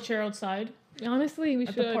magic just pop a touch. chair outside Honestly, we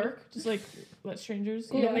at should. the park, just like let strangers.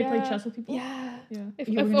 Cool. You know, they play Yeah. chess with people. Yeah. Yeah. If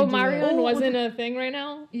You were gonna do Omarion that. Oh, wasn't a thing right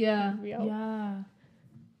now, Yeah. we out. Yeah.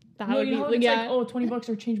 That No, would you be know how like, it's yeah. like, oh, $20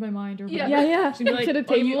 or change my mind or Yeah. whatever. yeah. She'd be like, To the oh,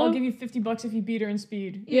 table. I'll give you $50 if you beat her in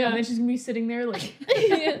speed. Yeah. And then she's gonna be sitting there like,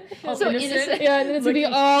 yeah. all So innocent. innocent. Yeah, and then it's gonna be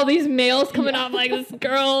Looking- all these males coming Yeah. up like this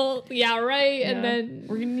girl, yeah, right, and Yeah. then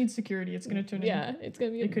We're gonna need security. It's gonna turn yeah, it's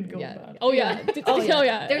gonna be. It could go yeah. bad. Oh yeah. Oh, yeah. Oh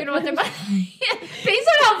yeah. They're gonna want their money. Based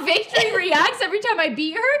on how Victory reacts every time I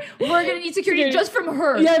beat her, we're gonna need security just from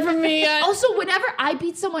her. Yeah, for me. Yeah. Also, whenever I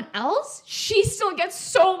beat someone else, she still gets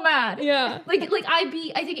so mad. Yeah. Like I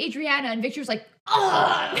think Adriana, and Victor was like,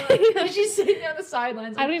 ugh. Like, she's sitting there on the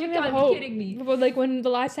sidelines. I Like, don't even you have gotta hope. be kidding me. But like when the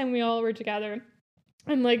last time we all were together,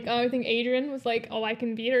 and like I think Adrian was like, "Oh, I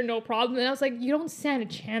can beat her, no problem," and I was like, "You don't stand a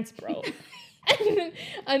chance, bro." And then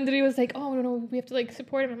Andre was like, "Oh no, we have to like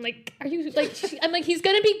support him." I'm like, "Are you like?" I'm like, "He's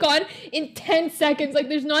gonna be gone in 10 seconds. Like,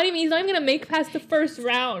 he's not even gonna make past the first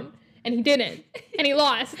round." and he didn't, and he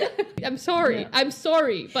lost. I'm sorry. I'm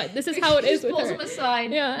sorry, but this is how it is with pulls her. him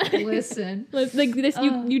aside. Yeah. Listen. Like this,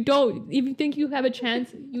 you don't. If you think you have a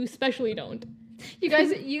chance, you especially don't. You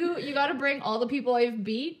guys, you got to bring all the people I've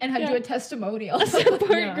beat and do a testimonial.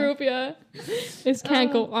 Support group, yeah. This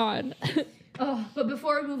can't go on. But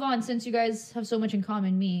before we move on, since you guys have so much in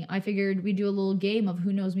common, I figured we'd do a little game of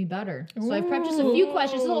who knows me better. So I've prepped just a few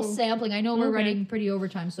questions, a little sampling. I know we're running pretty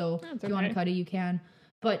overtime, so if you want to cut it, you can.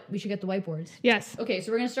 But we should get the whiteboards. Yes. Okay,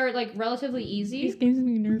 so we're gonna start like relatively easy. These games make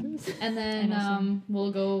me nervous. And then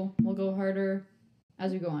we'll go harder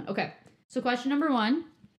as we go on. Okay. So question number 1.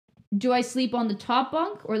 Do I sleep on the top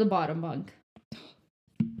bunk or the bottom bunk?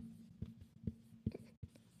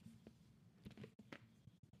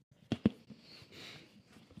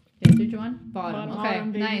 Okay, 3, 2, 1. Bottom. Okay,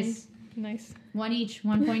 Bottom, baby. Nice. 1 each,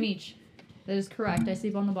 1 point each. That is correct. I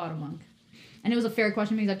sleep on the bottom bunk. And it was a fair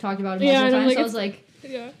question because I've talked about it multiple times. So I was like,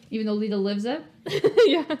 even though Lita lives it.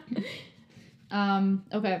 Yeah.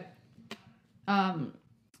 Okay.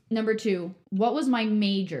 Number 2. What was my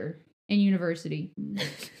major in university?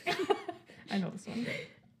 I know this one.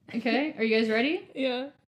 Okay. Are you guys ready? Yeah.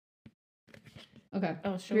 Okay.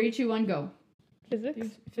 Oh, sure. 3, 2, 1, go. Physics.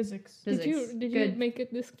 Physics. Did you Good. make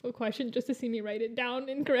it this question just to see me write it down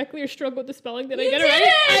incorrectly or struggle with the spelling? Did I You get did it right?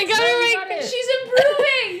 it! I got it right. She's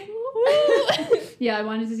improving. Yeah, I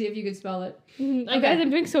wanted to see if you could spell it. Okay. Guys, I'm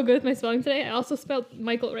doing so good with my spelling today. I also spelled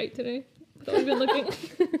Michael right today. So I've been looking.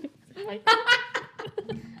 Even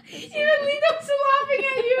Lita's laughing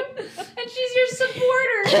at you, and she's your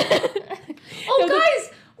supporter. Oh, guys,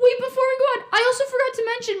 wait! Before we go on, I also forgot to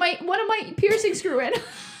mention one of my piercings grew in.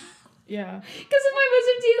 Yeah. Because of my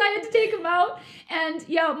wisdom teeth, I had to take them out, and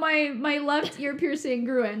yeah, my left ear piercing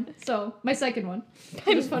grew in. So my second one.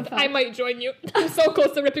 I might join you. I'm so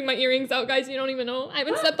close to ripping my earrings out, guys. You don't even know. I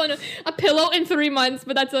haven't slept on a pillow in 3 months,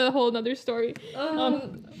 but that's a whole nother story.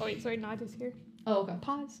 Oh wait, sorry, Nadia's here. Oh, okay.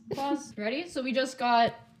 Pause. Ready? So we just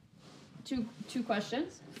got two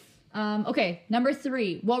questions. Okay, number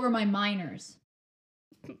 3. What were my minors?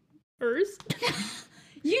 Hers?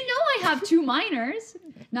 You know I have 2 minors.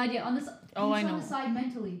 Nadia, on this. Oh, I know. On the side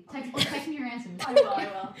mentally. Text me your answers. I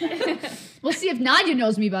will. We'll see if Nadia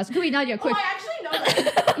knows me best. Wait, Nadia, quick. Oh, I actually know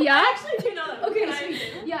that. Yeah? I actually do know that. Okay, Can I- sweet.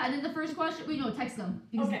 Yeah, and then the first question. Wait, no, text them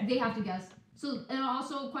because Okay. they have to guess. So, and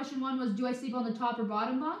also question 1 was, do I sleep on the top or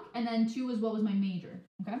bottom bunk? And then 2 was, what was my major?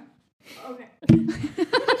 Okay. Okay. Wait,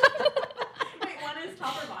 one is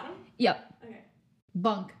top or bottom? Yep. Okay.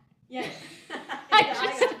 Bunk. Yeah. I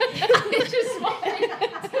just wanted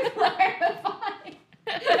to clarify.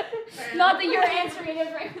 Not that you're answering a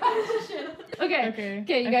different question. Okay.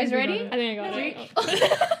 Okay, you I guys think we ready? got I think I got it.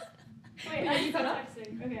 Wait, are you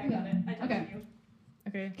texting? Okay, I got it. I texted Okay. you.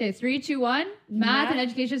 Okay. Okay, 3, 2, 1. Math and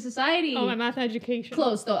Education Society. Oh, my math education.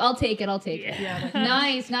 Close though. I'll take it. Yeah. Like,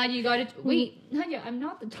 Nice, Nadia. You got it. Wait, Nadia, I'm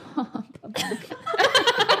not the top.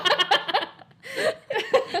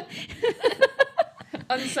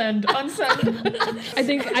 unsend. I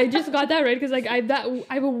think I just got that right because like I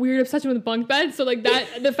have a weird obsession with bunk beds. So like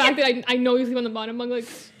that, the fact that I know you sleep on the bottom bunk, like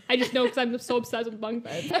I just know because I'm so obsessed with bunk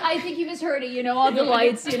beds. I think you just heard it. All the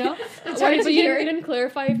lights. It's hard Wait, to so you hear. didn't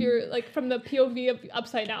clarify if you're like from the POV of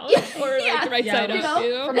upside down or like Yeah. right Yeah, side like, up. You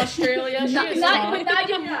know? From Australia, she is top. But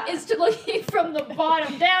Nadia is looking from the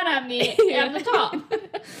bottom down at me. I'm the top.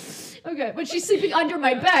 Okay, but she's sleeping under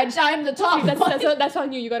my bed. So I'm the top. That's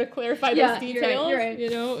on you. You got to clarify Yeah, those you're right, details. you're right. You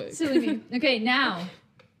know. Silly me. Okay, now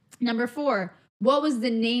number 4. What was the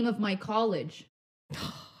name of my college?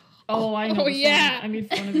 Oh, I know. Oh, this yeah. one. I made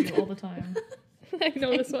fun of you all the time. I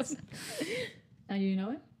know this one. Now you know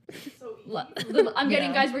it. So easy. I'm getting,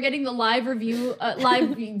 Yeah. guys. We're getting the live review,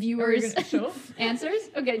 viewers gonna show? answers.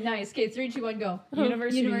 Okay, nice. Okay, 3, 2, 1, go.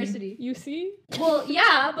 University. You see? Well,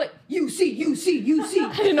 yeah, but you see. I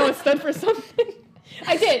didn't know it stood for something.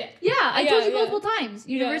 I did. Yeah, I Yeah, told you yeah. multiple times.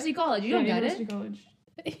 University college. You don't get University it. College.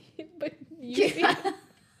 But you see? Am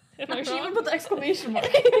I She even wrong? put the exclamation mark.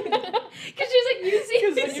 Because she's like, you see.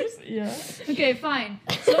 Yeah. Okay, fine.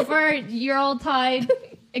 So far, you're all tied,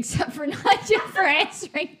 except for Nadia for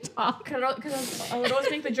answering top. Because I would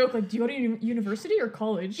always make the joke like, do you go to university or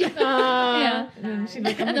college? Yeah. And then she'd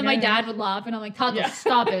like, And then my dad would laugh, and I'm like, Tato, Yeah.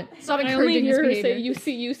 stop it. Stop I only encouraging this hear her behavior.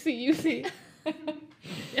 say, you see.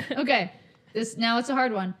 Okay, now it's a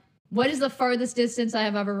hard one. What is the farthest distance I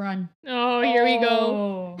have ever run? Oh, here we go.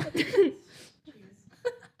 Oh.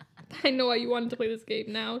 I know why you wanted to play this game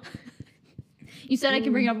now. You said I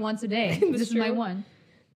can bring it up once a day. That's This is my true. one.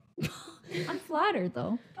 I'm flattered,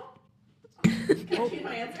 though. Can't choose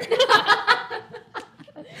my answer.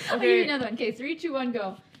 I'll give you another one. Okay, 3, 2, 1,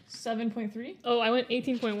 go. 7.3. Oh, I went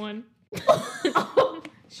 18.1.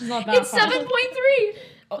 She's not that It's fast. 7.3.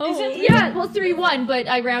 Oh, is it? Yeah, well, 3-1, but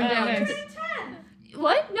I round down. nice. to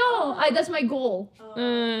What? No, that's my goal.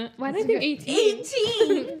 Why did I think 18?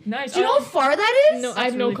 18. Nice. Do you know how far that is? No, I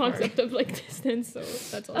have no really far. concept of like distance, so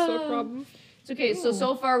that's also a problem. It's okay.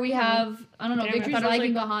 So far we have. I don't know. Damn, I Victory's thought it was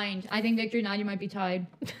lagging like- behind. I think Victory now you might be tied.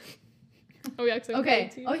 Oh yeah, actually. Okay.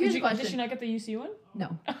 18. Oh, here's Did, a did she question. not get the UC one?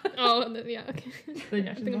 No. Yeah, okay. Then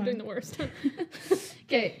yeah, I she's think I'm doing behind. the worst.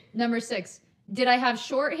 Okay, number 6. Did I have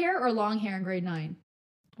short hair or long hair in grade 9?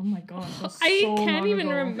 Oh my god. That's I so can't long even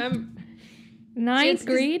ago. remember. it's Ninth 'cause-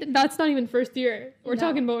 grade? That's not even first year. We're No.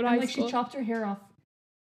 talking about And high like school. she chopped her hair off.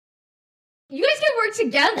 You guys can work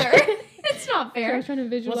together. It's not So I fair. was trying to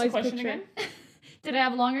What's visualize the question picture. again? Did I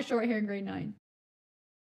have long or short hair in grade 9?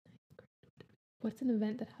 What's an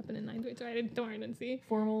event that happened in 9th grade? Sorry, I didn't see.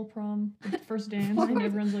 Formal prom, first dance, and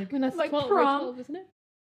everyone's like, I mean, that's Like 12, prom. 12, isn't it?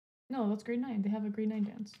 no, that's grade 9. They have a grade 9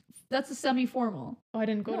 dance. That's a semi-formal. Oh, I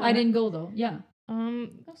didn't go. to I that. didn't go though. Yeah,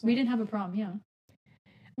 That's we not- didn't have a prom. Yeah,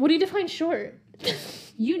 What do you define short?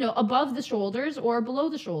 you know, above the shoulders or below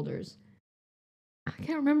the shoulders. I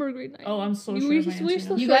can't remember grade 9. Oh, I'm so You sure. were of my just- we were answer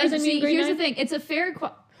still now. You shorter guys than me in see. grade Here's the 9? thing. It's a fair.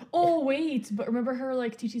 Oh wait, but remember her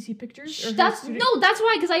like TTC pictures? Or her That's student- no. That's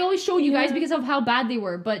why, because I always show you guys Yeah. because of how bad they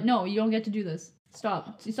were. But no, you don't get to do this.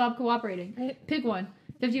 Stop. Stop cooperating. Right. Pick one.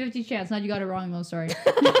 50-50 chance. Now you got it wrong though. Sorry.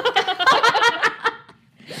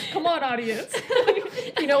 Come on, audience.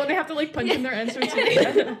 You know when they have to like punch in their answer too.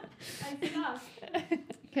 I think us.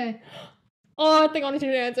 Okay. Oh, I think I want to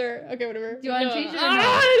change the answer. Okay, whatever. Do you wanna change it or no?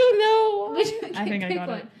 I don't know. I think I Pick got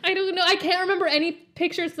it. I don't know. I can't remember any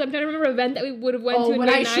pictures. So I'm trying to remember an event that we would have went to Oh, in when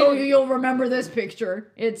grade I 9. show you, you'll remember this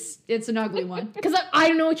picture. It's an ugly one. Because I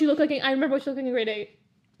don't know what you look like. I remember what you look like in grade 8.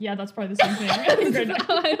 Yeah, that's probably the same thing. Grade 9.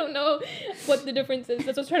 I don't know what the difference is.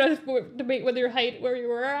 That's what I was trying to debate whether your height, where you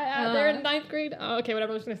were at there in 9th grade. Oh, okay,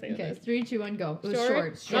 whatever. I was going to say Okay, this. 3, 2, 1, go. It was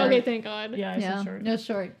Short? short. Okay, thank God. Yeah, I Yeah, said short. no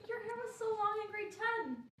short. Your hair was so long in grade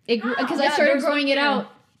 10. It grew because I Yeah, started there's growing one it year.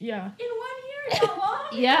 out. Yeah. In 1 year, that long?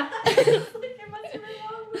 Yeah. Like, it must have been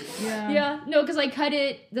long before. Yeah. Yeah, no, because I cut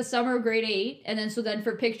it the summer of grade 8, and then so then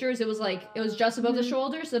for pictures it was like it was just above the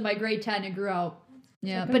shoulders. So then by grade 10 it grew out.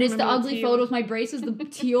 Yeah, couldn't but it's the remember the ugly teal. photos. My braces,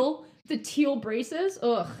 the teal braces.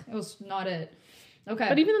 Ugh, it was not it. Okay,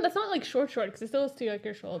 But even though that's not like short, because it still is to like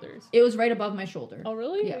your shoulders. it was right above my shoulder. Oh,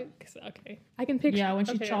 really? Yeah. 'Cause- Okay. I can picture. Yeah, when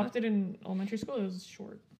she okay, chopped it in elementary school, it was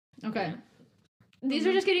short. Okay. These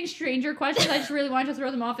are just getting stranger questions. I just really wanted to throw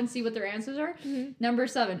them off and see what their answers are. Number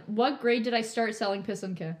 7. What grade did I start selling piss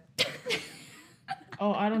and K?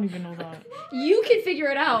 Oh, I don't even know that. You can figure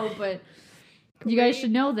it out, but you guys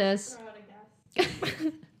should know this. Throw out a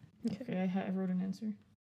guess. Okay, I wrote an answer.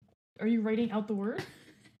 Are you writing out the word?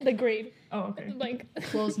 The grade. Oh, okay. Like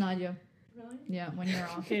Close, Nadia. Really? Yeah, when you're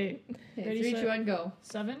off. Okay, Okay, Ready, 3, set. 2, 1, go.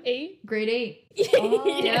 7? 8. Grade 8.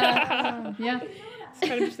 Oh, Yeah. Yeah. It's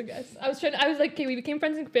kind of just a guess. I was like, okay, we became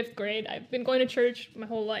friends in 5th grade. I've been going to church my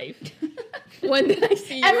whole life. When did I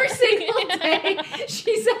see you? Every single day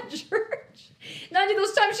she's at church. Nadia,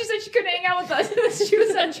 those times she said she couldn't hang out with us. She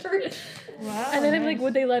was at church. Wow. And then I'm like, nice.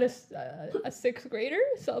 would they let us a 6th grader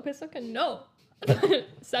sell piss? Okay, no.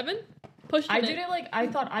 7? Pushed I it. did it like, I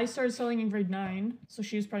thought I started selling in grade 9, so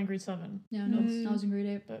she was probably in grade 7. Yeah, no, I was in grade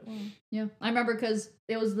 8. But, well, Yeah, I remember because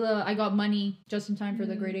it was I got money just in time for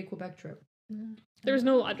the grade 8 Quebec trip. There was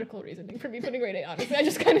no logical reasoning for me putting grade 8, honestly. I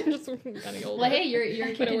just kind of older. Well, hey, you're But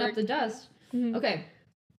it kicking up worked. the dust. Mhm. Okay.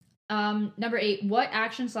 Number 8. What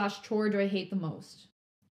action/chore do I hate the most?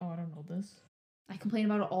 oh, I don't know this. I complain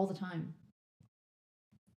about it all the time.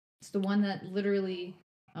 It's the one that literally.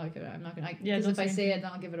 Oh, okay, I'm not gonna. Yeah, Because don't if I say say it,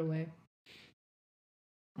 then I'll give it away.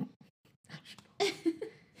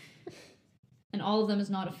 And all of them is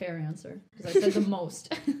not a fair answer because I said the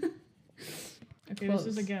most. Okay, this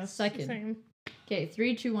is a Close. guess. Second. Same. Okay,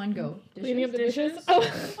 3, 2, 1, go. Cleaning up the Dishes? dishes.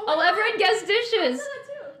 Oh. Oh, everyone guessed dishes. I said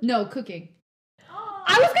that too. No, cooking. Oh.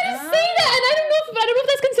 I was gonna say that, and I don't know if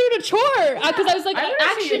that's considered a chore. Because I was like, I wouldn't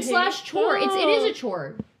say you Action slash chore. It is a Oh.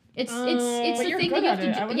 chore. It's Oh. it's But the you're thing good that you have at it.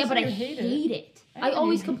 I to do. wouldn't Yeah, but say I you hate it. hate it. I I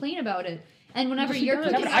always hate it. complain about it. And whenever She you're does.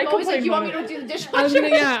 cooking, Yeah, but I'm I always like, complain you want me about to do the I was dishwasher?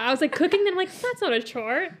 gonna, yeah, I was like cooking, then I'm like, that's not a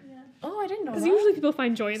chore. Oh, I didn't know Because that. usually people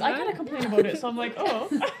find joy in So I that. kind of complain about it, so I'm like, oh.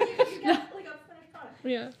 You get like a finished product.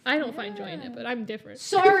 Yeah, I don't find joy in it, but I'm different.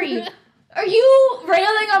 Sorry. Are you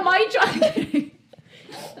railing on my job?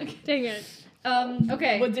 Dang it.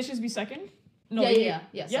 Okay. Would dishes be second? No. Yeah, you- yeah.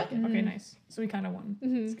 Yeah? Second. Okay, nice. So we kind of won.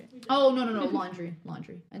 Mhm. That's good. Oh, no. Laundry,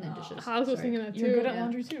 and then dishes. I was Sorry. thinking that too. You're good at yeah.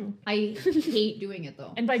 laundry too. I hate doing it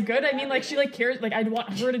though. And by good, I mean like she like cares. Like I'd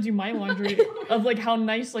want her to do my laundry of like how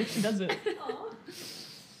nice like she does it. Aw.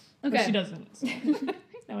 But Okay. she doesn't. So.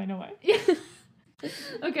 Now I know why.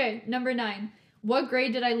 Okay, number 9. What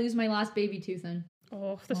grade did I lose my last baby tooth in?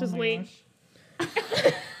 Oh, this Oh is my late.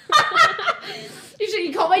 gosh.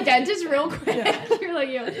 You call my dentist real quick. Yeah. You're like,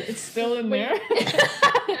 yo. It's still in there. It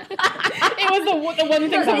was the one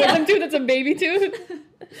thing that wasn't tooth that's a baby tooth.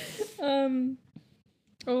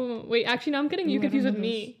 Oh wait, actually, now I'm getting you Ooh, I confused don't with know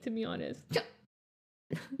me. To be honest.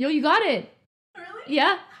 Yo, you got it. Really?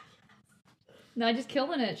 Yeah. No, just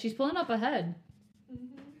killing it. She's pulling up ahead.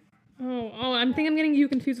 Oh, I'm thinking I'm getting you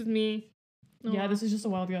confused with me. Oh, Yeah, this is just a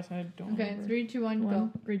wild guess. I don't Okay, remember. 3, 2, 1, go.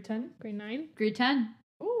 Grade 10? grade 9. Grade 10.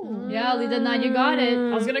 Ooh. Yeah, Lita, now you got it.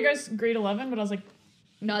 I was gonna guess grade 11, but I was like,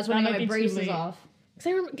 No, that's when I That got might my be too braces late. off. Cause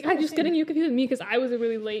I remember, I'm just getting you confused with me because I was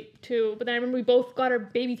really late too. But then I remember we both got our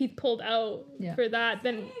baby teeth pulled out Yeah. for that.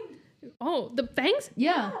 Then, oh, the fangs?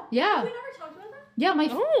 Yeah, We yeah. never talked about that? Yeah, my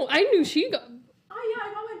Oh, I knew she got. Oh yeah,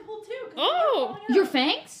 I got mine pulled too. 'cause they Oh, kept falling out. your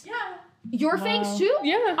fangs? Yeah. Your Wow. fangs too?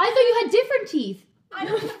 Yeah. I thought you had different teeth. I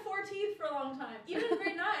only had 4 teeth for a long time. Even in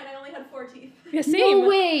grade 9, I only had 4 teeth. Yeah, same. No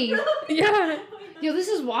way. Yeah. Yo, this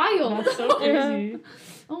is wild. that's so crazy.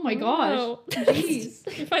 Oh my gosh. Wow.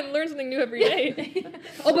 Jeez. You find learn something new every day.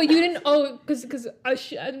 Oh, but you didn't. Oh, because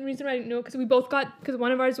the reason I didn't know because we both got because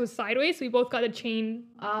one of ours was sideways, so we both got a chain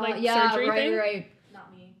like yeah, surgery right, thing. right.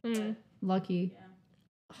 Not me. Mm. Lucky.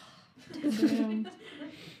 Damn.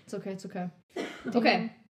 It's okay, it's okay.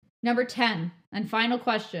 Okay. Number 10 and final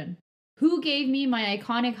question. Who gave me my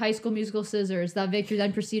iconic High School Musical scissors that Victor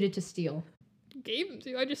then proceeded to steal? Gave them to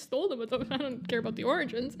you. I just stole them. I don't care about the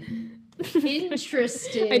origins.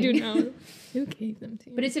 Interesting. I do know. Who gave them to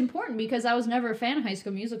you? But it's important because I was never a fan of High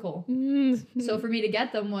School Musical. So for me to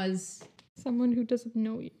get them was someone who doesn't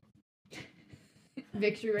know you.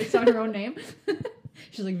 Victory writes down her own name.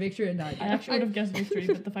 She's like, Victory and I Nadia. actually would have guessed Victory,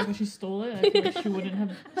 but the fact that she stole it, I feel like she wouldn't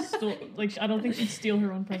have stole. Like, I don't think she'd steal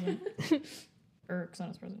her own present. Or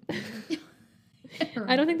Xana's present.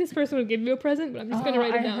 I don't think this person would give you a present, but I'm just gonna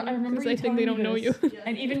write it down I remember because you I think they telling don't me know this. you.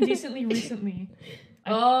 And even decently recently. This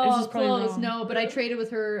Oh, is probably close. wrong. No, but I traded with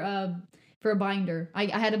her for a binder. I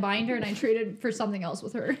had a binder and I traded for something else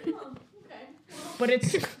with her. Oh, okay. But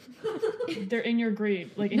it's they're in your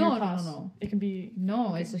grade, like in No, your no, class. no. It can be.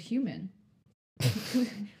 No, it's a human.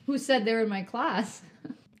 Who said they were in my class?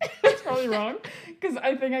 It's probably wrong because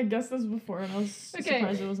I think I guessed this before and I was Okay,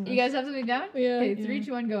 surprised it wasn't. you guys have something down? Yeah. Okay, Yeah. 3,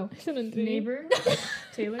 2, 1, go. Neighbor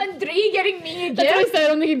Taylor. Andrei getting me a That's what I gift? said. I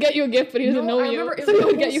don't think he'd get you a gift, but he doesn't No, know I you. remember it So was he like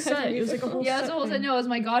would a get whole you set. It was like a whole Yeah, set that's what I thing. know. It was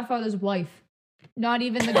my godfather's wife. Not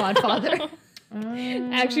even the godfather.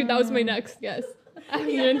 Actually, that was my next guess.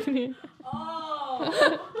 Anthony.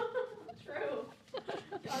 Oh. True.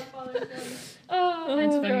 Godfather's son. Oh, That's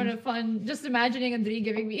it's funny. kind of fun. Just imagining Andrei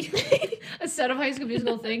giving me a set of High School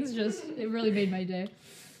Musical things, just, it really made my day.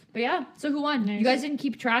 But yeah, so who won? You Nice. guys didn't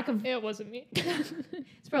keep track of... It wasn't me.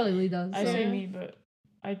 It's probably Lita. I So. say me, but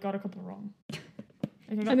I got a couple wrong. I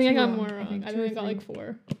think I two got wrong. more wrong. I two think or I got three. like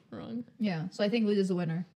 4 wrong. Yeah, so I think Lita's the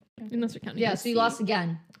winner. Unless you're counting. Yeah, the so you C. lost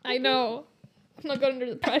again. I know. I'm not going under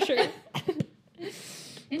the pressure.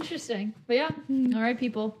 Interesting. But yeah, all right,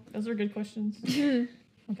 people. Those are good questions.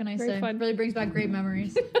 What can I Very say? fun. Really brings back great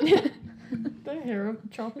memories. The hair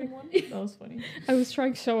chopping one? That was funny. I was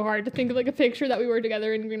trying so hard to think of like a picture that we were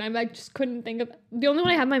together in green. I just couldn't think of. The only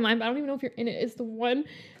one I have in my mind, but I don't even know if you're in it, is the one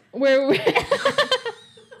where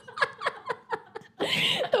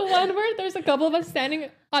the one where there's a couple of us standing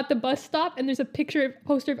at the bus stop and there's a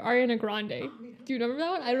poster of Ariana Grande. Do you remember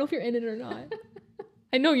that one? I don't know if you're in it or not.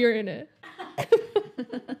 I know you're in it.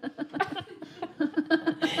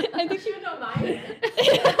 I think You know mine.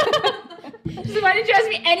 So why didn't you ask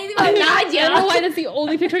me anything about I don't know Nadia? why that's the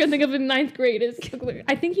only picture I can think of in 9th grade.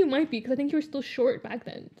 I think you might be because I think you were still short back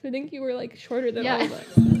then. So I think you were like shorter than Yeah. all of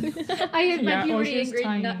us. I had my Yeah, or puberty she was in grade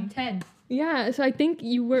tiny. 10. Yeah, so I think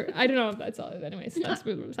you were. I don't know if that's all. Anyways, that's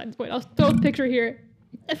besides the point. I'll throw the picture here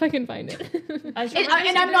if I can find it. I just And, remember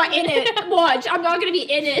and I'm not in it. Watch, I'm not gonna be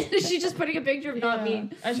in it. She's just putting a picture of not Yeah. me.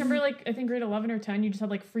 I just remember, like, I think grade 11 or 10, you just had,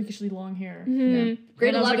 like, freakishly long hair. Mhm. Grade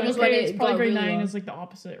And I was 11 like, was when okay, it it's probably got grade really 9 long. is, like, the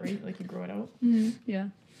opposite, right? Like, you grow it out. Yeah.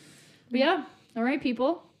 But yeah, all right,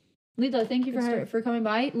 people. Lita, thank you Good for stuff. coming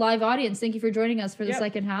by. Live audience, thank you for joining us for the Yep.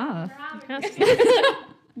 second half.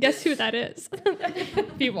 Guess who that is?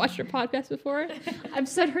 Have you watched your podcast before? I've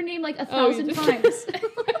said her name like 1,000 Oh, you times.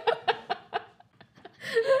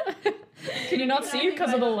 Can you not see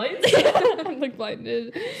because of the lights? I'm like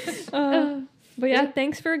blinded. But yeah,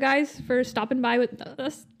 thanks for stopping by with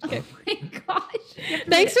us. Okay. Oh my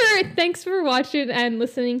gosh. Thanks for watching and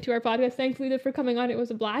listening to our podcast. Thanks, Lita, for coming on. It was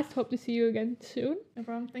a blast. Hope to see you again soon. No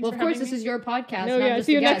problem. Thanks Well, for of course, having this me. is your podcast. No, not yeah. just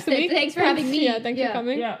See you a next guest. week. Thanks for having me. Yeah, thanks for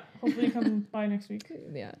coming. Yeah, hopefully you come by next week.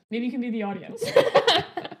 Yeah. Maybe you can be the audience.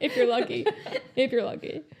 If you're lucky. If you're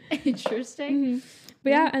lucky. Interesting. But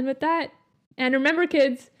yeah, and with that, and remember,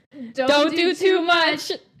 kids, don't do too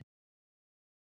much.